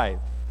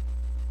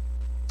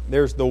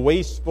 There's the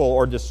wasteful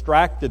or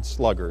distracted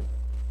sluggard.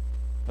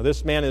 Now,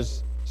 this man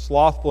is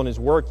slothful in his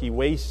work. He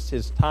wastes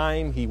his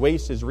time. He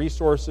wastes his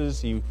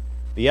resources.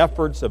 The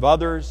efforts of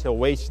others, he'll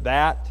waste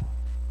that.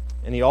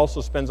 And he also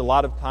spends a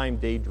lot of time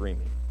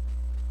daydreaming.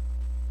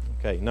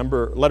 Okay,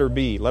 letter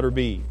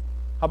B.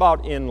 How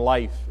about in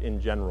life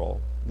in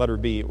general? Letter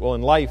B. Well,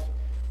 in life,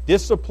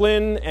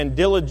 discipline and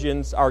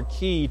diligence are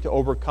key to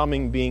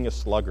overcoming being a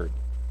sluggard.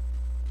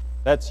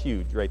 That's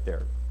huge right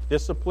there.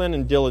 Discipline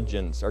and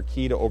diligence are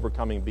key to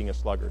overcoming being a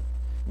sluggard.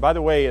 And by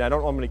the way, and I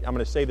don't know, I'm going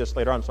to say this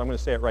later on, so I'm going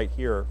to say it right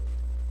here.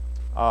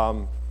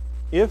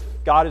 If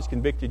God has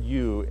convicted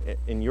you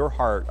in your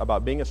heart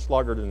about being a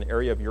sluggard in an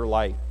area of your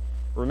life,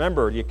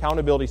 remember, the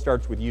accountability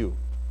starts with you.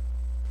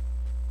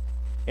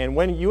 And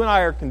when you and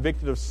I are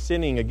convicted of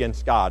sinning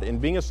against God,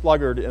 and being a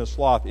sluggard and a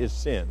sloth is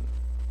sin,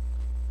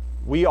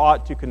 we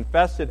ought to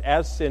confess it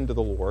as sin to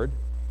the Lord.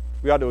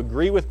 We ought to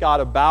agree with God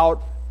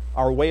about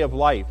our way of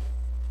life.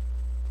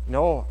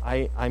 No,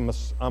 I'm a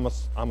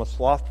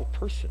slothful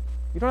person.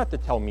 You don't have to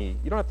tell me.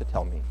 You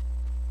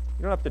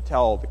You don't have to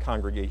tell the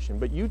congregation,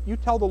 but you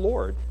tell the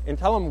Lord and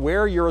tell him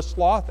where you're a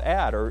sloth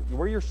at or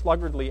where you're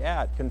sluggardly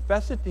at.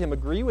 Confess it to him,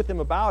 agree with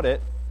him about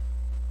it,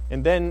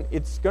 and then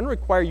it's going to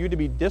require you to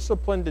be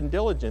disciplined and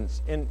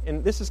diligent.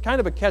 And this is kind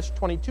of a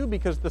catch-22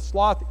 because the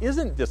sloth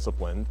isn't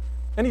disciplined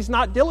and he's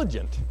not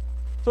diligent.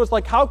 So it's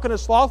like, how can a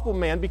slothful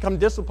man become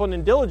disciplined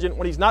and diligent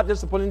when he's not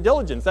disciplined and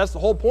diligent? That's the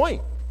whole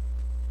point.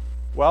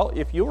 Well,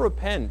 if you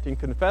repent and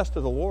confess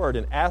to the Lord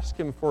and ask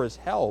him for his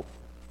help,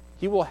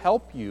 he will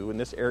help you in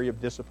this area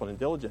of discipline and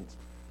diligence.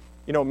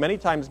 You know, many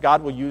times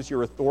God will use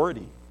your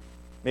authority,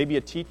 maybe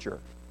a teacher,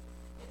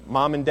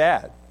 mom and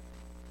dad,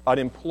 an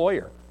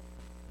employer,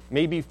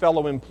 maybe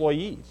fellow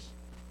employees,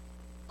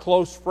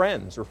 close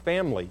friends or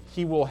family.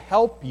 He will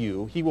help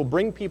you. He will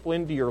bring people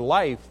into your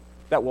life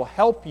that will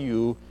help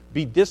you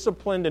be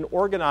disciplined and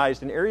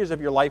organized in areas of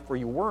your life where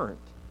you weren't.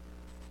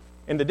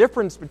 And the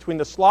difference between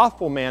the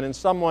slothful man and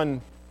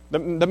someone, the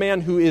man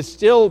who is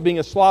still being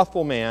a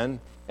slothful man,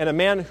 and a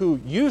man who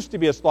used to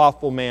be a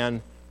slothful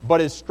man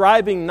but is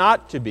striving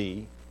not to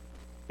be,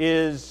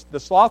 is the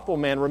slothful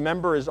man,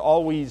 remember, is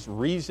always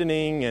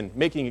reasoning and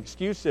making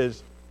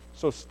excuses.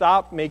 So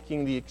stop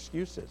making the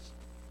excuses.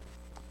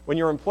 When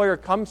your employer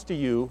comes to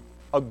you,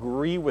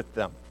 agree with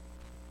them.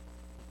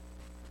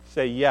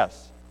 Say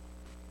yes.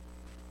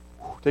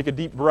 Take a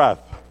deep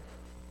breath.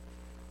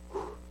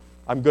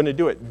 I'm going to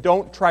do it.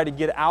 Don't try to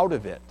get out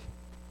of it.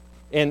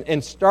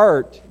 And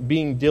start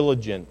being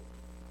diligent.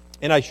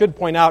 And I should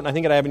point out, and I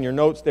think I have in your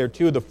notes there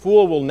too, the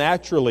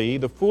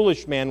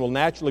foolish man will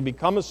naturally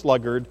become a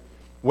sluggard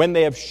when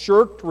they have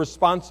shirked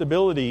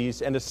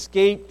responsibilities and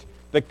escaped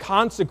the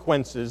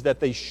consequences that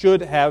they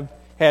should have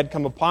had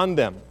come upon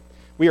them.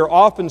 We are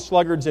often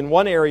sluggards in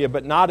one area,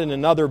 but not in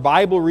another.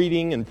 Bible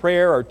reading and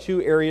prayer are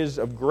two areas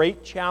of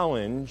great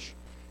challenge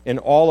in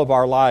all of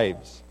our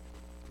lives.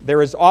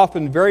 There is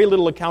often very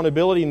little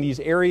accountability in these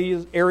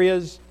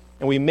areas,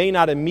 and we may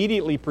not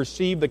immediately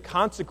perceive the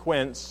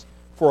consequence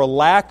for a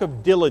lack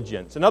of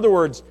diligence. In other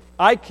words,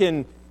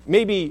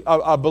 maybe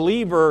a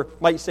believer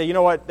might say, you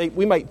know what,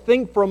 we might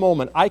think for a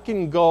moment, I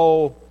can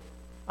go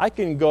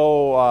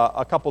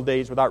a couple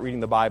days without reading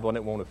the Bible and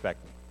it won't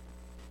affect me.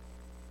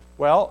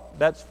 Well,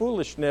 that's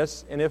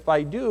foolishness, and if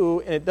I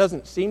do, and it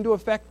doesn't seem to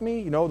affect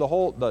me,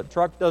 the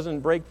truck doesn't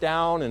break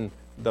down and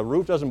the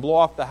roof doesn't blow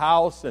off the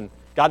house and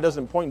God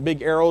doesn't point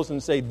big arrows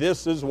and say,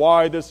 this is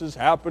why this is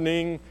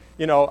happening.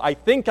 I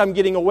think I'm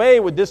getting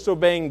away with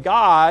disobeying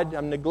God.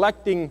 I'm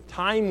neglecting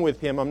time with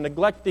him. I'm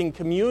neglecting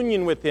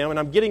communion with him, and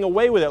I'm getting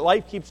away with it.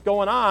 Life keeps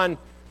going on.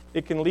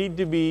 It can lead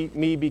to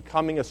me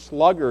becoming a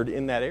sluggard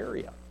in that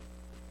area.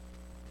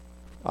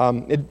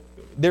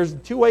 There's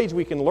two ways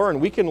we can learn.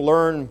 We can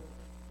learn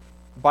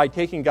by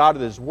taking God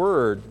at his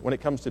word when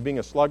it comes to being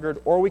a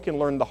sluggard, or we can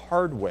learn the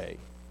hard way.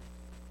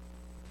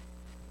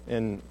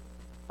 And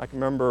I can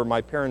remember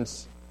my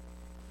parents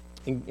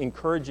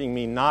encouraging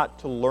me not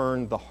to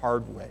learn the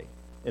hard way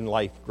in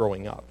life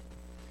growing up.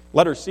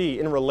 Letter C,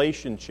 in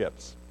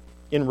relationships.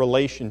 In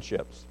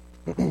relationships.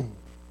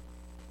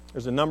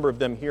 There's a number of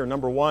them here.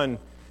 Number one,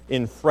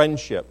 in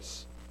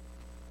friendships.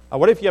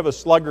 What if you have a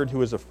sluggard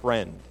who is a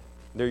friend?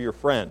 They're your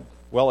friend.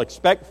 Well,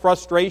 expect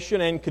frustration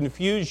and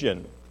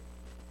confusion.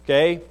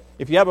 Okay?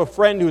 If you have a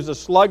friend who's a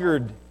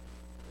sluggard,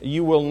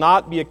 you will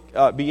not be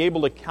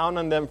able to count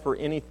on them for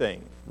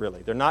anything,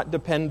 really. They're not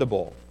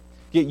dependable.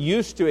 Get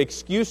used to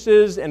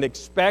excuses and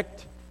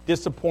expect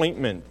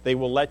disappointment. They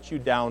will let you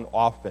down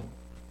often.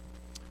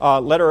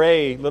 Letter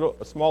A,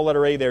 a small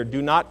letter A there.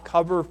 Do not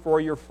cover for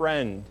your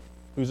friend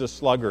who's a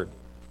sluggard.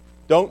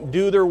 Don't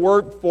do their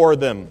work for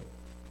them.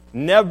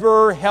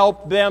 Never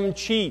help them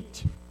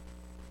cheat.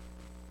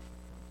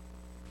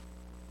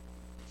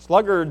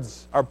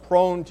 Sluggards are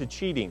prone to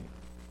cheating.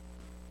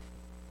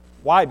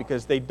 Why?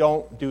 Because they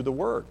don't do the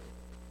work.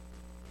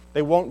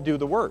 They won't do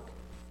the work.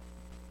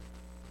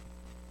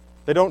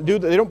 They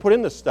don't put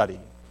in the study.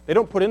 They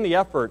don't put in the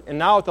effort. And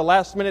now at the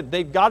last minute,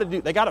 they got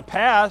to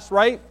pass,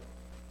 right?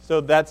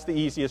 So that's the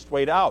easiest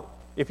way out.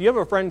 If you have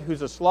a friend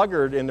who's a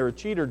sluggard and they're a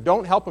cheater,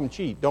 don't help them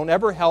cheat. Don't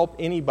ever help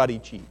anybody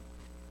cheat.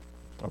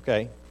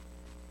 Okay?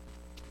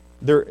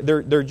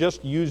 They're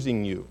just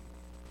using you.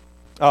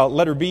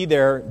 Letter B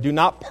there, do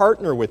not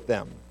partner with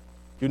them.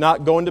 Do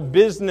not go into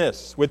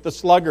business with the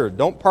sluggard.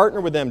 Don't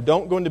partner with them.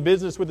 Don't go into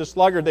business with the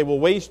sluggard. They will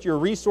waste your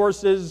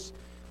resources.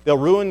 They'll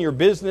ruin your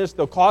business.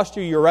 They'll cost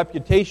you your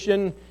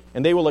reputation.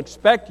 And they will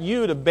expect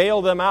you to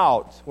bail them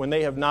out when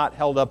they have not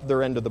held up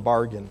their end of the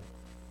bargain.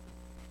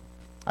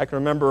 I can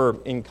remember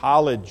in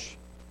college,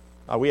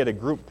 we had a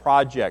group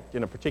project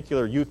in a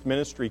particular youth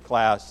ministry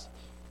class.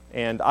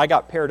 And I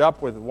got paired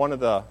up with one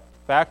of the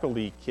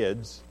faculty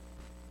kids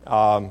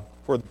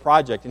for the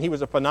project. And he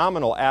was a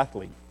phenomenal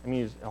athlete. I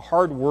mean, he's a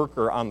hard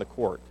worker on the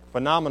court.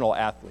 Phenomenal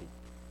athlete.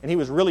 And he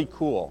was really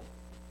cool.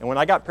 And when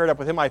I got paired up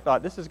with him, I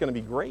thought, this is going to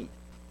be great.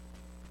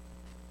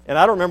 And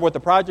I don't remember what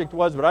the project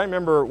was, but I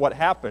remember what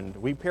happened.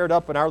 We paired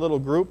up in our little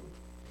group,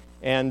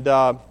 and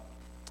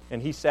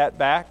he sat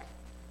back.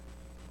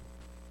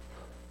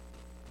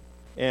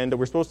 And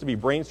we're supposed to be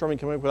brainstorming,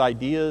 coming up with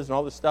ideas and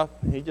all this stuff.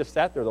 And he just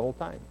sat there the whole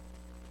time.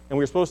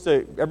 and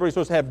everybody's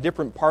supposed to have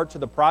different parts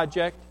of the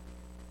project.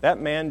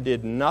 That man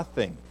did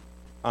nothing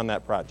on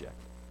that project.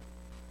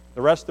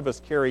 The rest of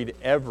us carried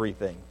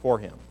everything for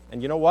him.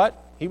 And you know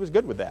what? He was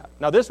good with that.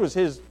 Now, this was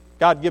his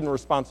God-given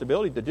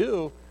responsibility to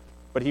do,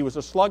 but he was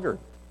a sluggard,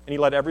 and he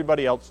let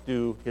everybody else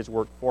do his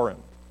work for him.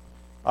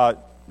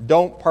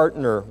 Don't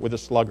partner with a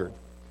sluggard.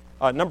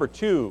 Number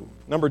two,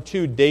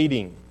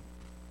 dating.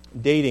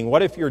 Dating.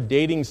 What if you're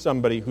dating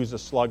somebody who's a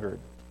sluggard?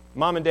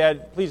 Mom and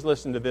Dad, please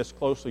listen to this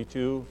closely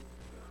too.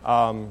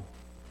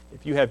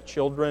 If you have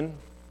children,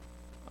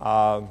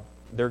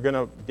 they're going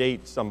to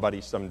date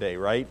somebody someday,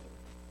 right?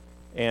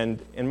 And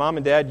Mom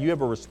and Dad, you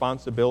have a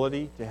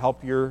responsibility to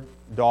help your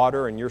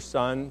daughter and your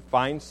son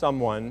find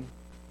someone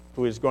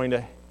who is going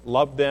to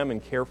love them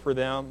and care for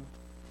them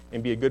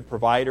and be a good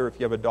provider. If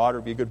you have a daughter,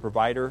 be a good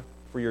provider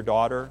for your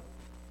daughter.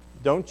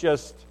 Don't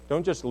just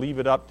leave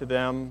it up to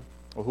them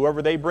or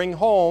whoever they bring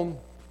home.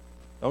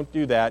 Don't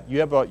do that. You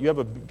have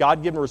a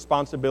God-given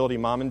responsibility,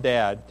 Mom and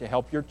Dad, to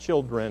help your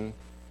children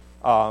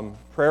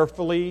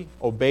prayerfully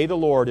obey the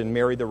Lord and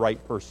marry the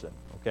right person.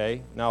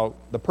 Okay? Now,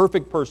 the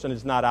perfect person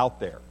is not out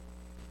there.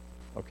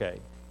 Okay?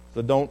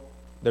 So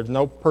there's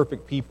no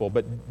perfect people.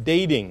 But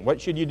dating,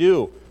 what should you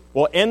do?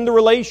 Well, end the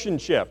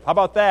relationship. How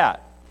about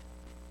that?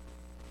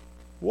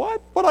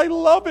 What? But I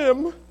love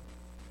him.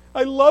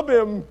 I love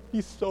him.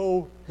 He's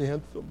so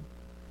handsome.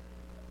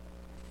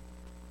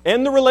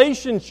 End the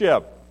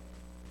relationship.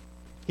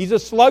 He's a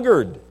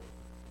sluggard.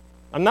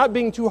 I'm not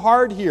being too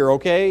hard here,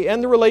 okay?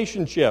 End the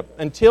relationship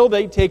until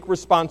they take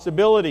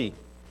responsibility.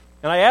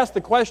 And I asked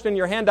the question in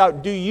your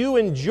handout, do you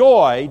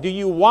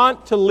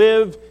want to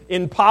live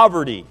in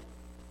poverty?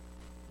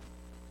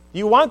 Do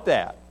you want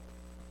that?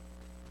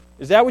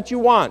 Is that what you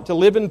want, to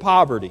live in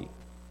poverty?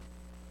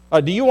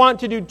 Do you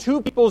want to do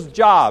two people's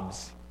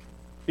jobs?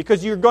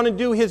 Because you're going to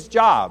do his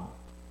job.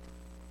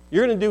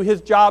 You're going to do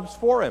his jobs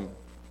for him.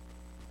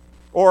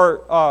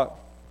 Or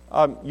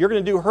you're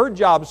going to do her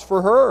jobs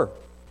for her.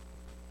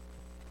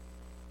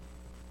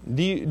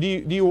 Do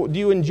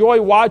you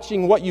enjoy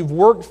watching what you've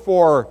worked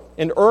for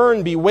and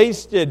earned be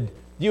wasted?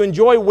 Do you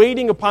enjoy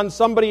waiting upon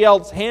somebody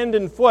else hand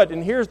and foot?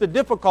 And here's the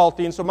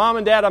difficulty. And so, Mom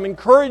and Dad, I'm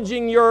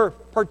encouraging your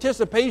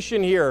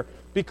participation here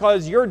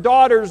because your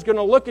daughter's going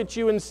to look at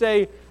you and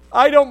say,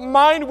 I don't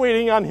mind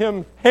waiting on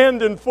him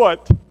hand and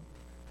foot.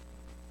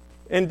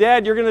 And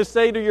Dad, you're going to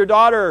say to your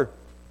daughter,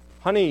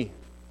 honey,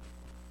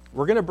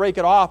 we're going to break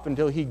it off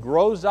until he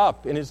grows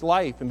up in his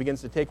life and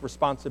begins to take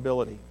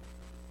responsibility.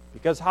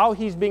 Because how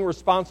he's being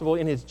responsible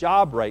in his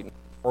job right now,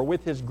 or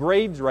with his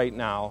grades right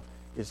now,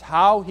 is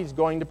how he's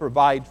going to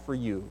provide for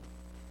you.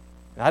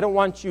 And I don't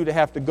want you to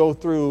have to go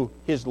through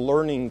his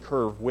learning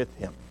curve with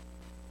him.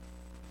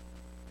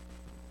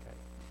 Okay.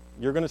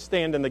 You're going to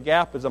stand in the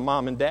gap as a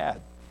mom and dad.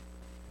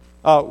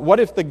 What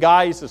if the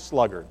guy's a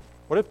sluggard?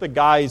 What if the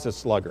guy's a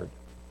sluggard?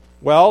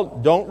 Well,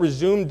 don't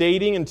resume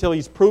dating until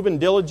he's proven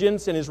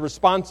diligence in his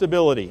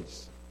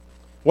responsibilities.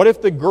 What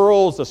if the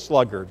girl's a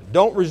sluggard?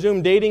 Don't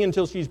resume dating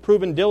until she's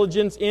proven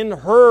diligence in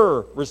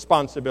her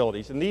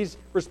responsibilities. And these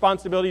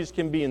responsibilities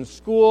can be in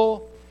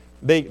school.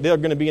 They're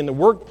going to be in the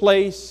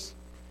workplace.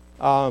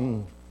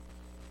 And,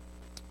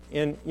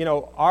 you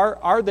know,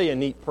 are they a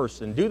neat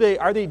person?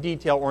 Are they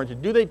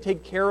detail-oriented? Do they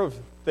take care of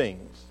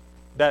things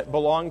that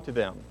belong to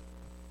them?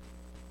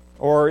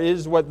 Or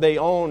is what they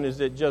own, is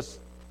it just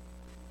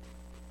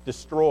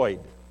destroyed?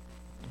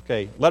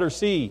 Okay, letter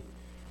C.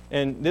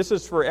 And this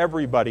is for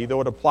everybody,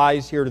 though it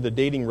applies here to the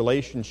dating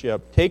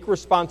relationship. Take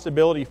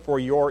responsibility for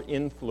your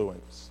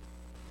influence.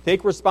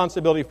 Take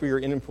responsibility for your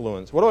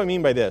influence. What do I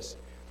mean by this?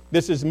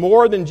 This is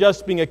more than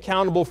just being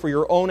accountable for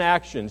your own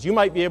actions. You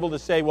might be able to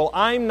say, well,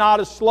 I'm not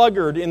a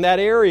sluggard in that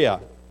area.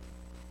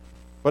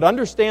 But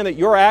understand that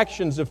your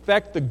actions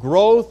affect the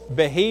growth,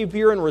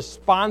 behavior, and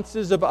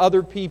responses of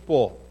other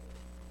people.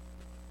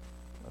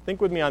 Now, think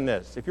with me on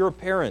this. If you're a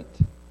parent,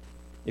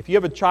 if you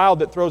have a child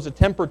that throws a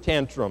temper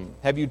tantrum,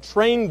 have you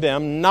trained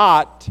them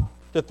not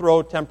to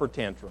throw temper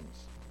tantrums?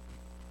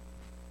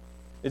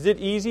 Is it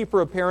easy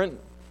for a parent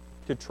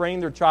to train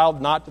their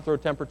child not to throw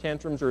temper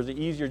tantrums, or is it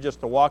easier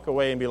just to walk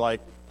away and be like,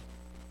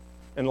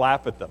 and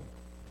laugh at them?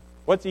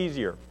 What's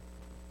easier?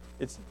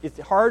 It's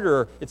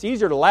harder. It's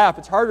easier to laugh.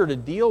 It's harder to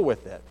deal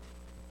with it.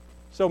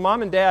 So,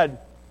 Mom and Dad,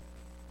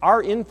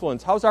 our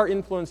influence, how's our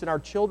influence in our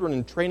children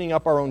and training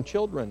up our own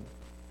children?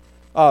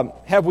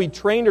 Have we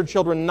trained our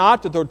children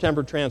not to throw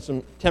temper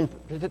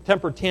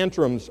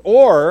tantrums?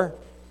 Or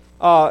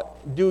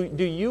do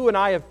you and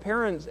I,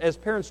 as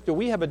parents, do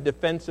we have a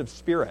defensive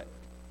spirit?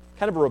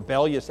 Kind of a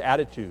rebellious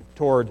attitude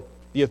toward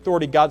the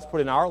authority God's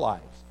put in our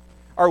lives?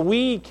 Are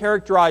we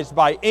characterized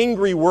by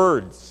angry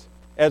words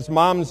as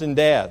moms and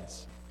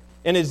dads?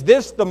 And is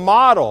this the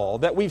model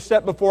that we've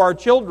set before our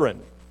children?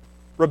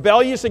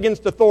 Rebellious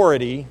against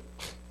authority,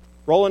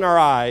 rolling our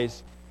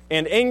eyes,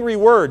 and angry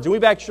words. And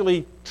we've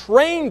actually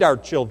trained our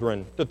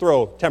children to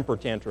throw temper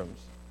tantrums.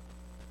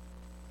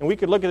 And we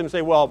could look at them and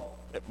say, well,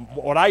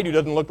 what I do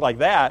doesn't look like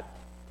that.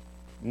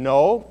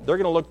 No, they're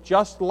going to look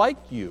just like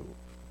you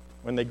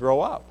when they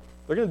grow up.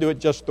 They're going to do it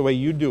just the way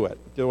you do it,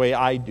 the way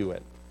I do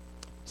it.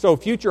 So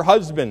future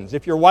husbands,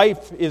 if your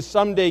wife is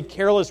someday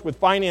careless with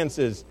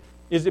finances,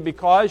 is it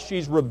because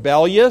she's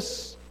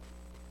rebellious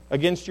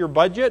against your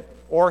budget,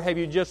 or have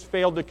you just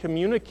failed to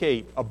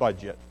communicate a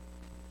budget?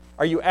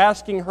 Are you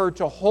asking her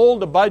to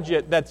hold a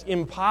budget that's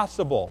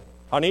impossible?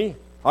 Honey,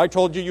 I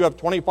told you have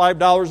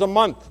 $25 a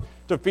month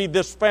to feed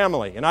this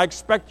family, and I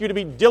expect you to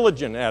be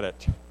diligent at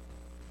it.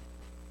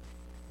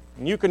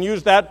 And you can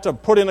use that to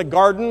put in a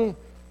garden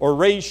or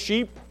raise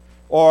sheep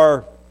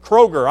or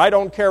Kroger. I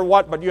don't care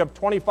what, but you have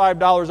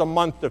 $25 a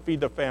month to feed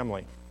the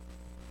family.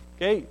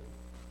 Okay?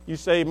 You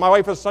say, my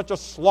wife is such a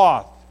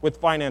sloth with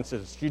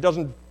finances. She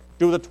doesn't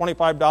do the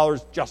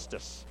 $25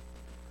 justice.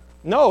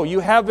 No,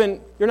 you're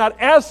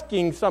not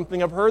asking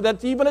something of her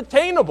that's even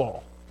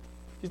attainable.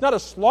 She's not a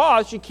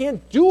sloth. She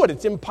can't do it.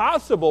 It's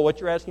impossible what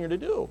you're asking her to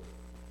do.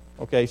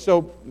 Okay,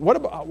 so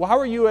how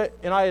are you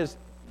and I as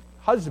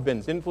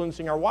husbands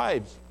influencing our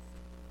wives?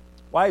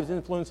 Wives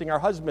influencing our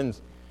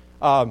husbands.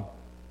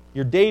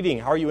 You're dating.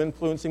 How are you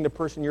influencing the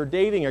person you're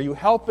dating? Are you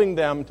helping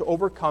them to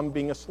overcome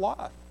being a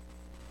sloth?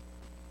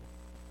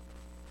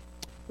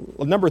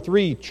 Well, number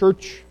 3,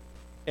 church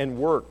and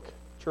work.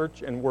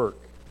 Church and work.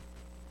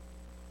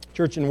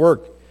 Church and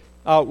work.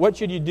 What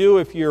should you do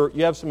if you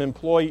have some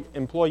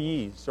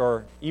employees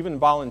or even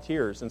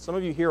volunteers? And some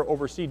of you here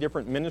oversee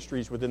different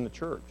ministries within the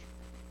church.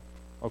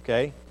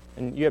 Okay?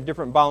 And you have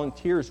different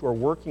volunteers who are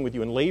working with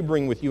you and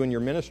laboring with you in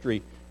your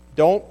ministry.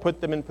 Don't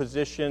put them in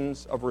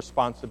positions of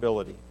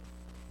responsibility.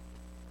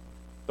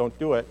 Don't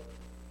do it.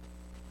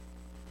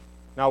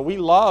 Now, we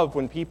love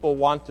when people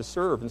want to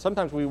serve, and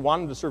sometimes we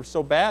want them to serve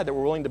so bad that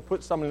we're willing to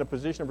put someone in a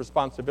position of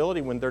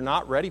responsibility when they're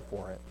not ready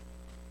for it.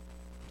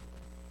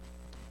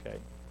 Okay?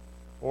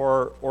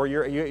 Or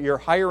you're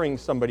hiring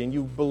somebody, and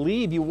you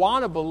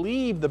want to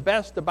believe the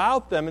best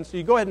about them, and so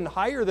you go ahead and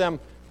hire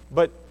them,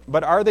 but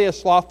are they a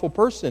slothful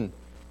person?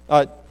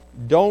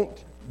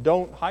 Don't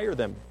hire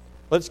them.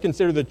 Let's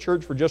consider the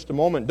church for just a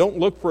moment. Don't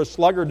look for a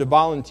sluggard to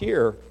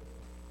volunteer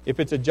if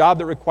it's a job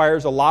that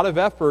requires a lot of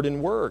effort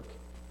and work.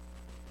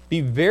 Be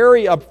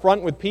very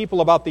upfront with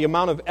people about the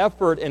amount of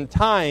effort and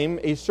time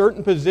a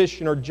certain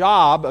position or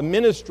job, a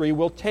ministry,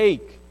 will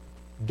take.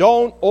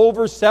 Don't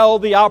oversell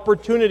the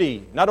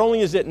opportunity. Not only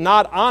is it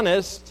not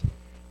honest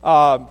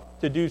to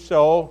do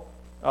so,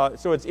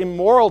 so it's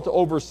immoral to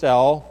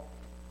oversell.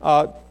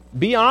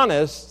 Be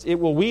honest. It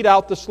will weed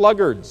out the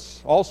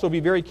sluggards. Also, be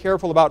very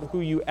careful about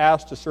who you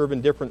ask to serve in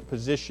different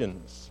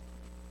positions.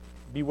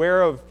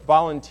 Beware of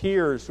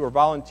volunteers who are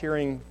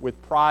volunteering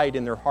with pride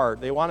in their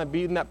heart. They want to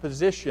be in that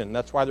position.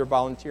 That's why they're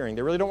volunteering.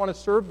 They really don't want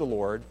to serve the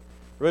Lord. They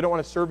really don't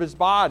want to serve His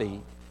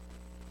body.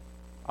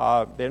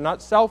 They're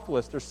not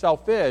selfless. They're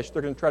selfish.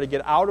 They're going to try to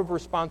get out of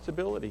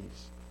responsibilities.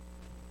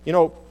 You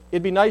know,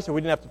 it'd be nice if we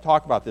didn't have to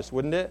talk about this,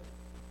 wouldn't it?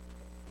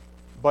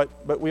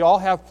 But we all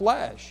have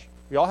flesh.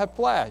 We all have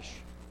flesh.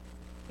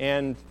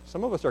 And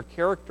some of us are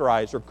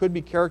characterized or could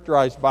be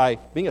characterized by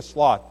being a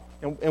sloth.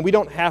 And we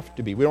don't have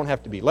to be. We don't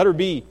have to be. Letter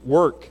B,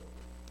 work.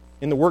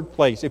 In the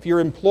workplace. If your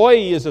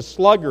employee is a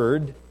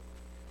sluggard,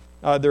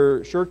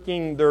 they're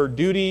shirking their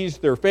duties,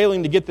 they're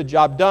failing to get the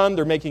job done,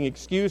 they're making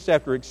excuse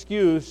after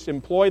excuse,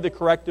 employ the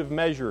corrective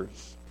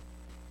measures.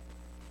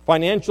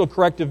 Financial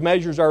corrective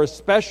measures are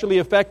especially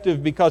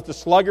effective because the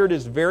sluggard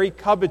is very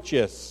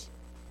covetous.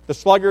 The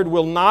sluggard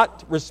will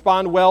not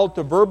respond well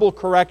to verbal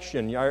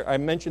correction. I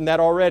mentioned that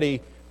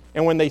already.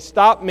 And when they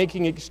stop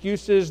making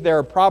excuses,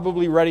 they're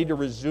probably ready to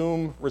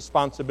resume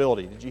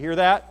responsibility. Did you hear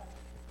that?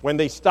 When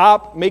they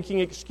stop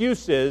making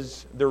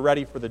excuses, they're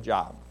ready for the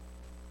job.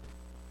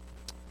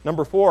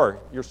 Number 4,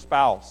 your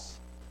spouse.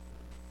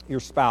 Your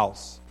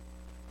spouse.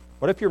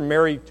 What if you're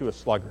married to a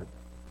sluggard?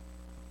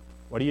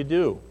 What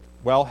do?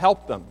 Well,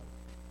 help them.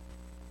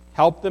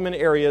 Help them in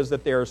areas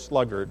that they are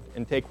sluggard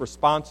and take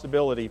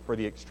responsibility for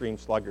the extreme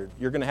sluggard.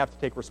 You're going to have to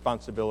take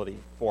responsibility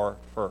for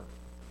her,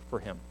 for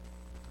him.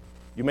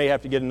 You may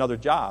have to get another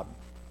job.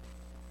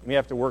 You may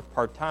have to work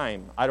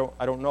part-time. I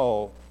don't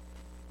know.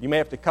 You may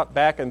have to cut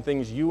back on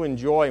things you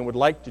enjoy and would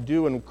like to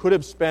do and could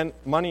have spent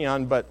money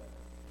on, but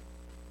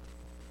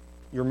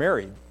you're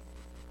married.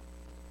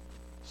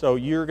 So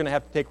you're going to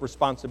have to take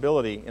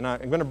responsibility. And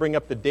I'm going to bring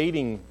up the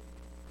dating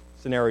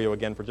scenario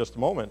again for just a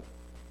moment.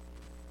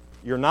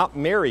 You're not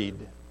married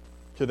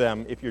to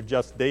them if you're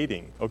just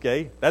dating,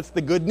 okay? That's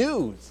the good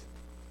news.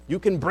 You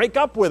can break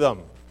up with them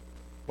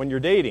when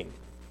you're dating.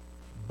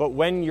 But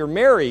when you're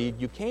married,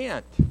 you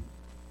can't.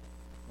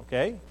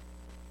 Okay? You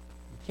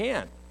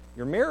can't.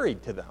 You're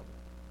married to them.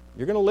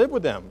 You're going to live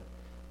with them.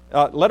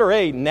 Letter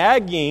A,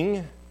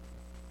 nagging,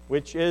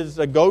 which is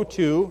a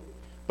go-to,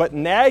 but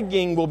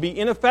nagging will be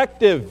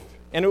ineffective,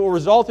 and it will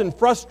result in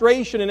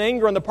frustration and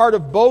anger on the part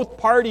of both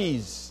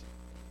parties.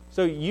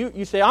 So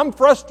you say, I'm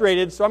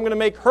frustrated, so I'm going to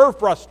make her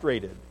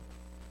frustrated.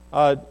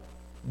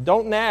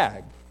 Don't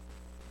nag.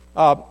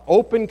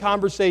 Open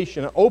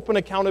conversation, open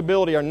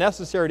accountability are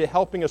necessary to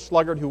helping a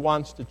sluggard who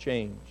wants to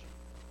change.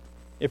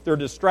 If they're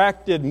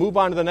distracted, move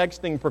on to the next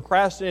thing.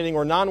 Procrastinating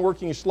or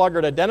non-working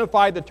sluggard,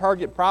 identify the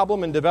target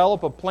problem and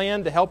develop a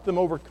plan to help them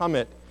overcome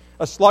it.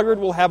 A sluggard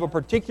will have a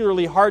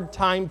particularly hard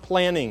time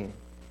planning.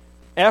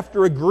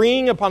 After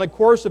agreeing upon a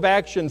course of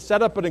action,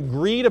 set up an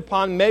agreed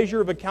upon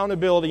measure of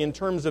accountability in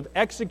terms of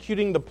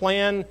executing the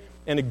plan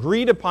and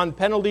agreed upon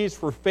penalties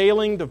for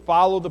failing to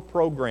follow the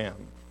program.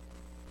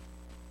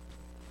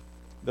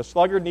 The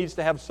sluggard needs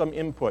to have some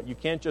input. You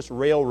can't just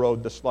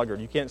railroad the sluggard.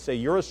 You can't say,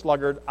 you're a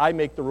sluggard, I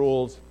make the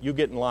rules, you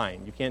get in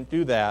line. You can't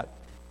do that.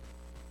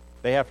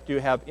 They have to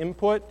have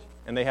input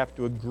and they have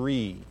to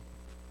agree.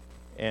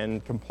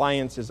 And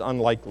compliance is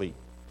unlikely.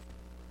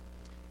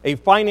 A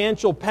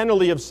financial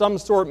penalty of some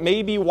sort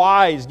may be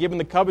wise given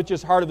the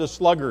covetous heart of the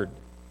sluggard,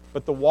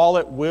 but the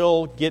wallet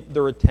will get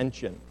their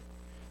attention.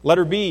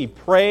 Letter B,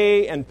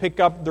 pray and pick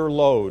up their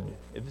load.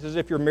 This is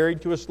if you're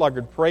married to a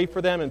sluggard. Pray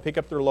for them and pick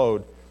up their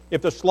load.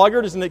 If the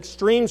sluggard is an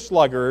extreme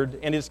sluggard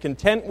and is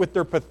content with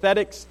their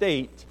pathetic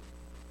state,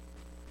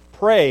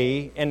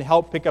 pray and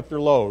help pick up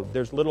their load.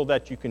 There's little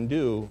that you can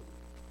do.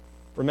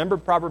 Remember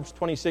Proverbs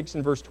 26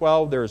 and verse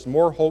 12, there is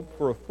more hope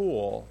for a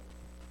fool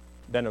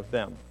than of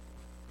them.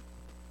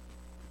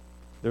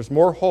 There's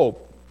more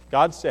hope,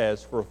 God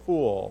says, for a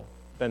fool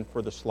than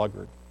for the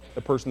sluggard,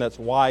 the person that's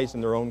wise in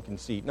their own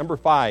conceit. Number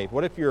 5,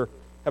 what if you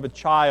have a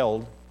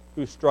child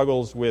who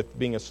struggles with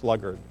being a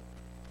sluggard?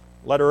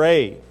 Letter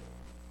A,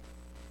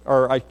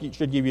 or I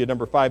should give you a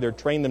number 5 there,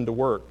 train them to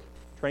work.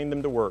 Train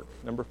them to work.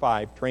 Number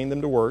 5, train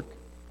them to work.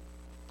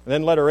 And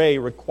then letter A,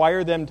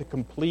 require them to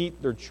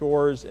complete their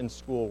chores and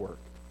schoolwork.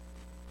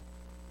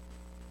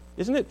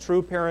 Isn't it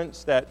true,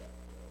 parents, that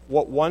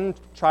what one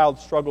child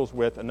struggles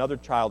with, another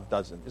child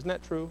doesn't? Isn't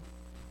that true?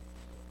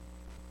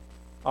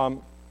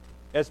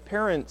 As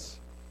parents,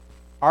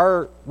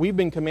 we've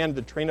been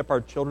commanded to train up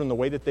our children the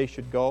way that they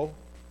should go,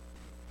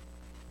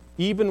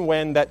 even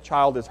when that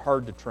child is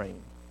hard to train.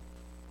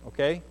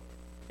 Okay?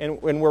 And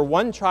when we're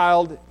one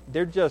child,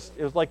 it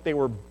was like they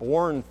were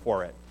born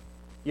for it.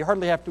 You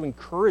hardly have to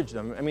encourage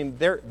them. I mean,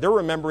 they're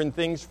remembering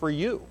things for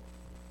you.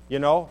 You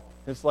know?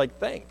 It's like,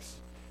 thanks.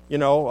 You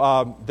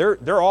know,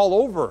 they're all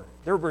over.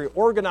 They're very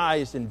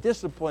organized and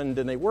disciplined,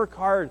 and they work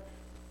hard.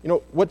 You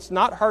know, what's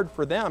not hard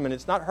for them, and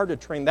it's not hard to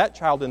train that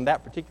child in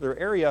that particular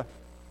area,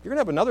 you're going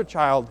to have another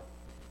child,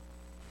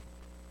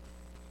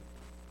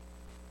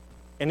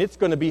 and it's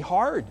going to be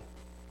hard.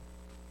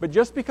 But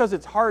just because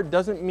it's hard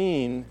doesn't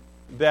mean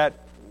that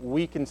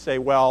we can say,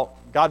 well,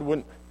 God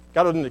wouldn't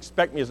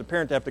expect me as a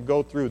parent to have to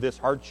go through this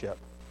hardship.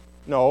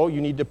 No,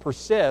 you need to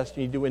persist.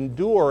 You need to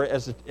endure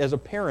as a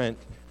parent.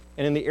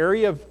 And in the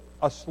area of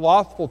a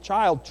slothful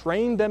child,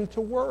 train them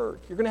to work.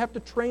 You're going to have to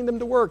train them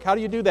to work. How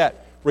do you do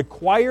that?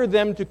 Require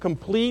them to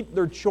complete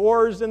their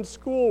chores and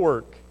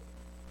schoolwork.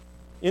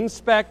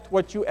 Inspect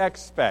what you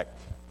expect.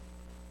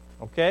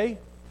 Okay?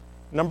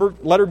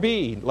 Letter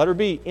B. Letter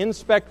B,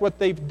 inspect what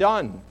they've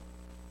done.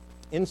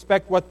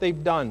 Inspect what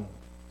they've done.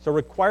 So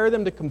require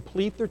them to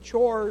complete their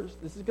chores.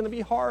 This is going to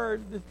be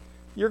hard.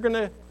 You're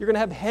going to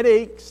have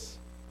headaches,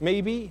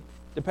 maybe,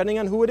 depending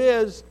on who it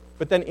is.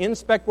 But then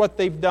inspect what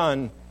they've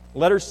done.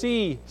 Letter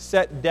C,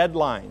 set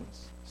deadlines.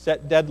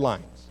 Set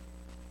deadlines.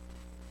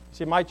 You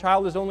say, my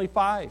child is only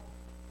 5.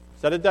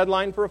 Set a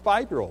deadline for a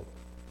 5-year-old.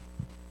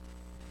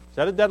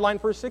 Set a deadline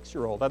for a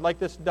 6-year-old. I'd like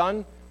this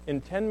done in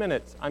 10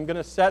 minutes. I'm going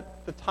to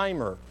set the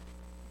timer.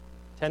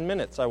 10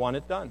 minutes, I want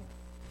it done.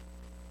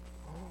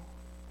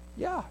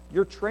 Yeah,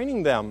 you're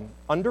training them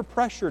under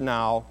pressure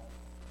now.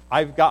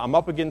 I'm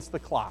up against the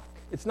clock.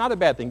 It's not a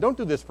bad thing. Don't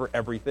do this for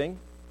everything.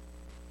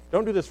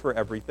 Don't do this for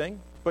everything,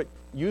 but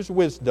use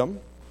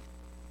wisdom.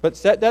 But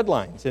set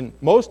deadlines. And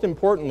most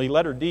importantly,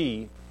 letter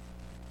D,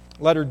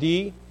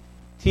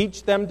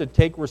 teach them to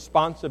take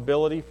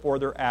responsibility for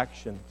their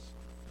actions.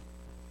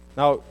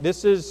 Now,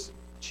 this is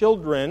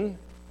children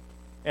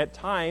at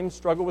times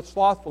struggle with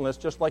slothfulness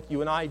just like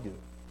you and I do.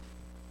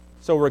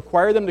 So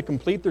require them to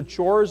complete their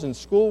chores and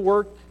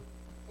schoolwork,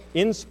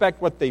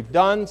 inspect what they've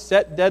done,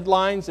 set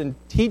deadlines, and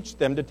teach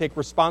them to take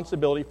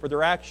responsibility for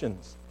their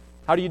actions.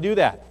 How do you do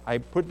that? I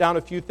put down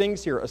a few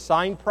things here.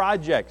 Assign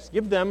projects.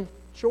 Give them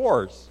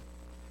chores.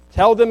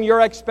 Tell them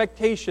your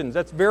expectations.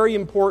 That's very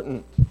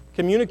important.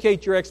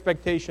 Communicate your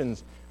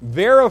expectations.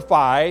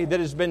 Verify that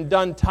it's been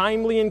done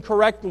timely and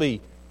correctly.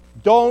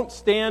 Don't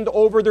stand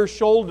over their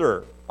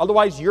shoulder.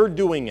 Otherwise, you're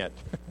doing it.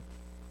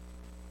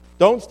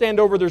 Don't stand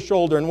over their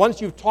shoulder. And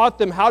once you've taught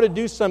them how to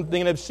do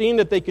something and have seen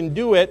that they can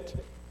do it,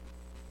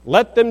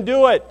 let them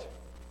do it.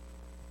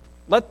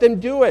 Let them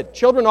do it.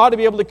 Children ought to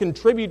be able to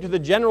contribute to the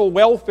general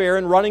welfare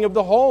and running of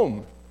the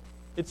home.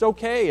 It's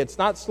okay. It's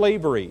not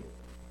slavery.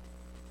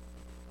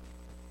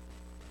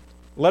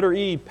 Letter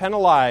E,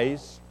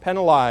 penalize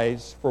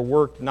for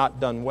work not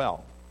done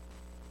well.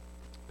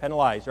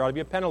 Penalize. There ought to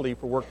be a penalty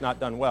for work not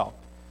done well.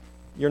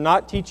 You're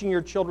not teaching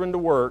your children to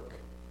work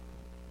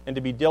and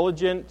to be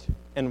diligent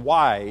and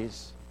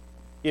wise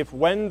if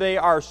when they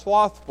are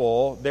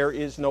slothful, there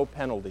is no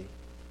penalty.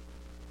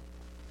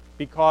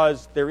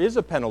 Because there is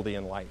a penalty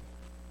in life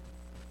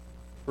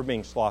for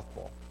being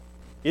slothful.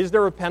 Is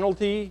there a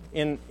penalty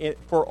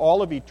for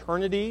all of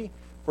eternity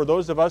for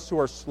those of us who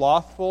are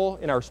slothful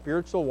in our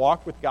spiritual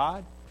walk with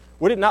God?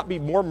 Would it not be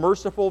more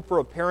merciful for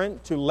a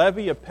parent to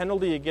levy a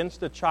penalty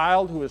against a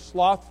child who is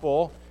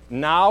slothful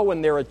now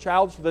when they're a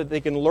child so that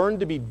they can learn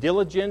to be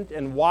diligent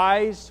and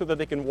wise, so that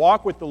they can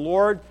walk with the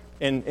Lord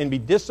and be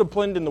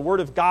disciplined in the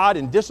Word of God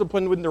and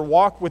disciplined in their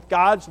walk with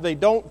God so they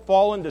don't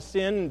fall into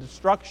sin and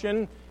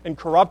destruction and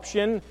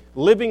corruption,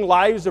 living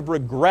lives of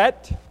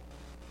regret.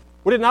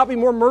 Would it not be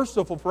more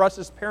merciful for us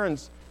as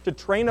parents to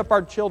train up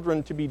our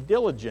children to be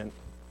diligent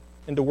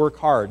and to work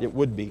hard? It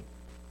would be.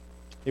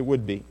 It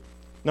would be.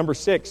 Number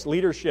 6,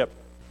 leadership.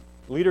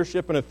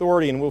 Leadership and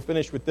authority, and we'll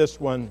finish with this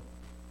one.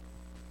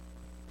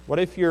 What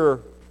if your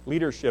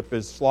leadership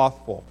is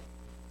slothful?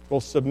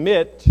 Well,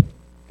 submit,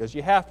 because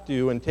you have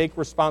to, and take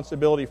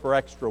responsibility for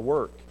extra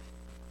work.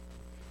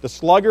 The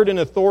sluggard in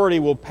authority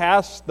will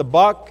pass the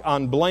buck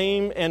on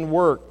blame and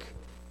work.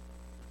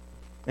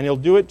 And he'll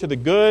do it to the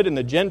good and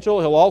the gentle.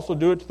 He'll also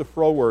do it to the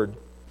froward.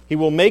 He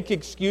will make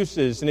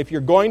excuses. And if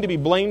you're going to be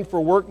blamed for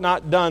work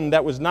not done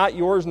that was not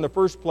yours in the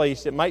first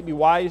place, it might be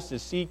wise to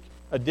seek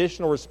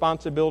additional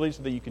responsibilities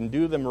so that you can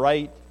do them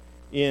right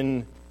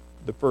in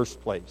the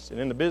first place. And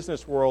in the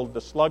business world,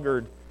 the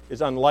sluggard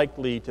is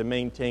unlikely to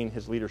maintain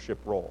his leadership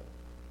role.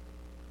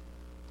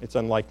 It's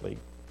unlikely.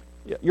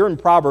 You're in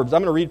Proverbs.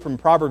 I'm going to read from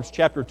Proverbs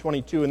chapter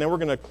 22, and then we're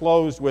going to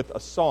close with a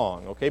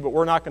song, okay? But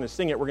we're not going to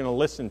sing it. We're going to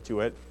listen to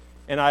it.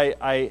 And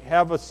I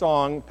have a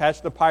song,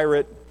 Patch the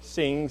Pirate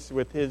sings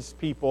with his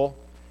people,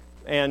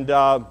 and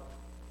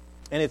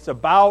it's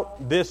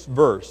about this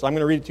verse. I'm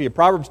going to read it to you.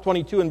 Proverbs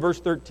 22 and verse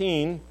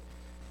 13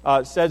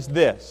 says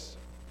this: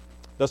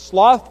 "The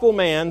slothful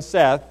man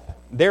saith,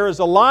 There is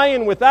a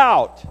lion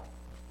without.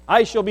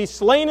 I shall be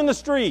slain in the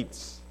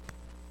streets."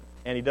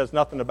 And he does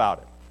nothing about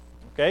it.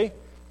 Okay?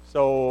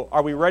 So,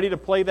 are we ready to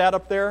play that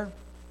up there?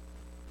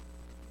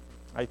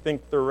 I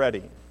think they're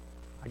ready.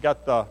 I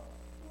got the...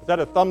 Is that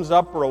a thumbs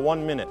up or a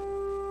 1 minute?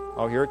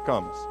 Oh, here it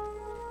comes.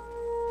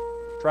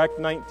 Track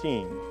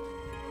 19.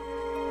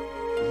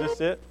 Is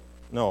this it?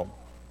 No,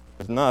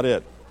 it's not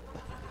it.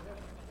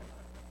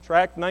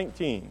 Track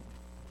 19.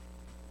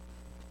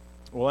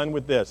 We'll end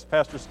with this.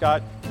 Pastor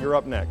Scott, you're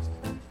up next.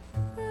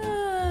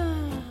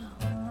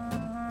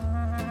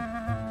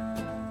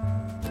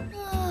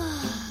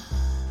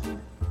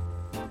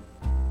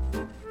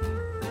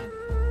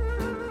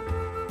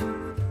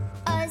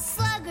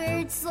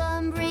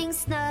 Slumbering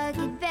snug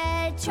in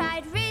bed,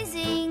 tried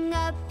raising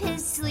up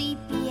his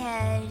sleepy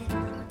head.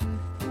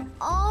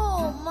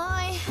 Oh,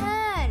 my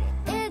head,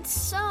 it's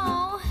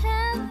so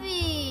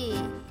heavy.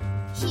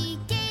 He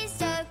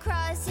gazed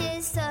across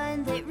his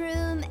sunlit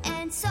room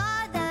and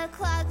saw the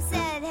clock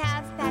said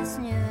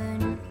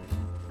noon.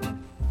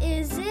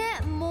 Is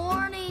it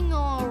morning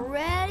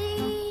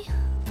already?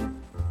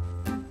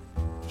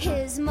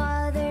 His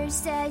mother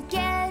said,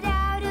 get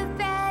out of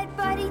bed,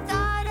 but he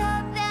thought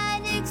of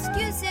an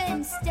excuse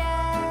instead.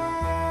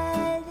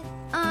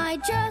 I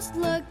just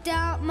looked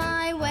out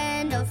my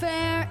window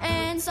fair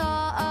and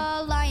saw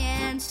a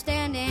lion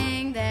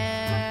standing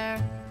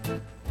there.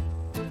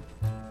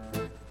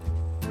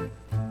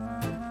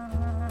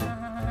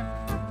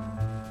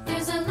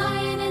 There's a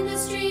lion in the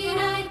street,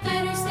 I'd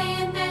better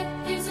stay in bed.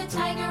 There's a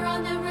tiger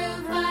on the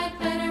roof, I'd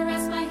better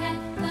rest my head.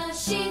 The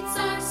sheets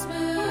are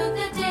smooth,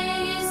 the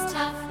day is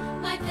tough,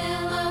 my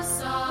pillow's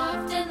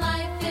soft and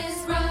life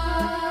is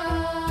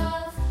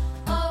rough.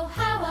 Oh,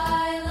 how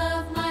I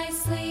love my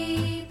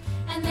sleep,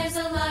 and there's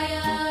a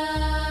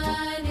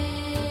lion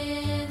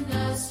in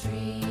the street.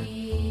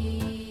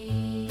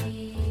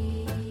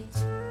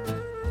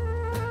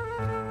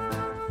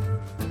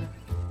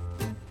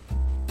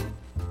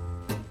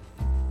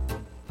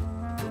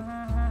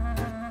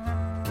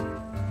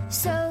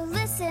 So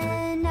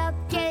listen up,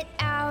 get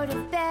out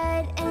of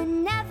bed,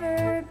 and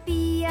never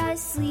be a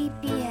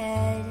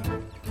sleepyhead.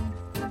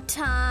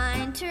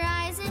 Time to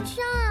rise and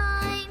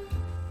shine.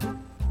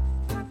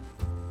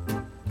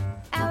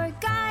 Our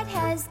God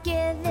has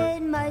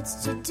given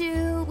much to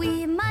do.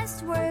 We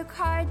must work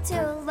hard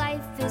till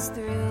life is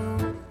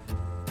through.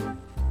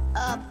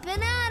 Up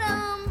and at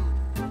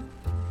 'em.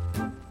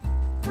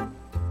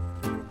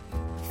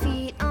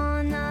 Feet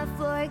on the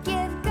floor,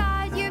 give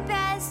God your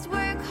best.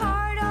 Work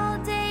hard all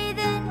day,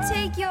 then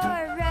take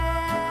your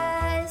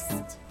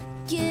rest.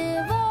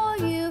 Give all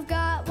you've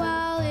got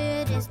while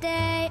it is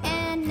day,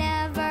 and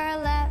never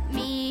let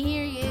me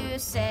hear you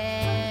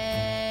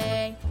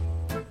say,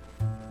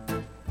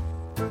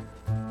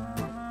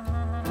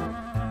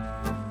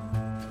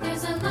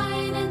 There's a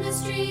lion in the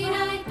street,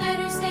 I'd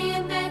better stay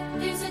in bed.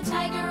 There's a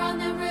tiger on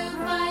the roof,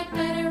 I'd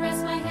better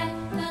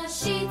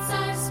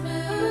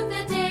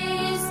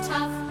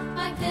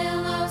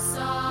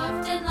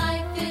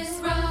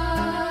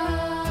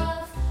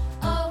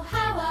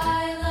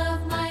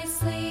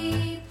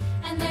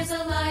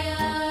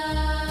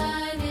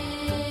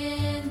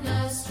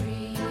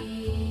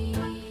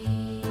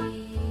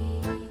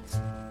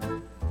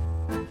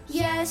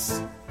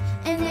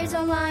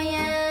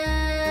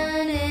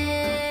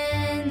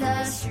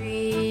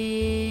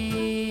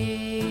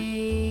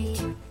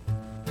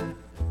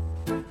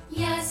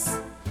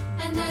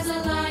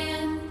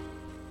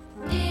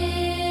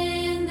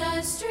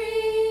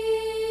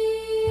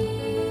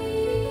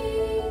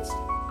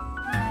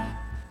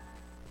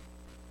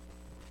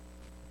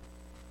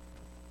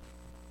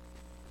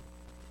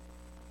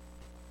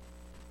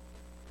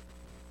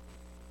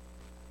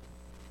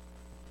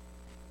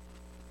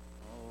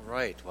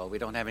right. Well, we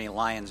don't have any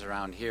lions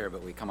around here,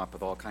 but we come up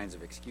with all kinds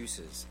of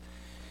excuses.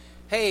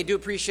 Hey, do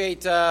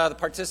appreciate the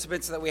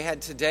participants that we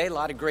had today. A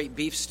lot of great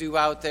beef stew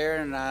out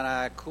there, and on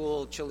a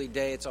cool, chilly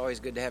day, it's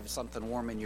always good to have something warm in your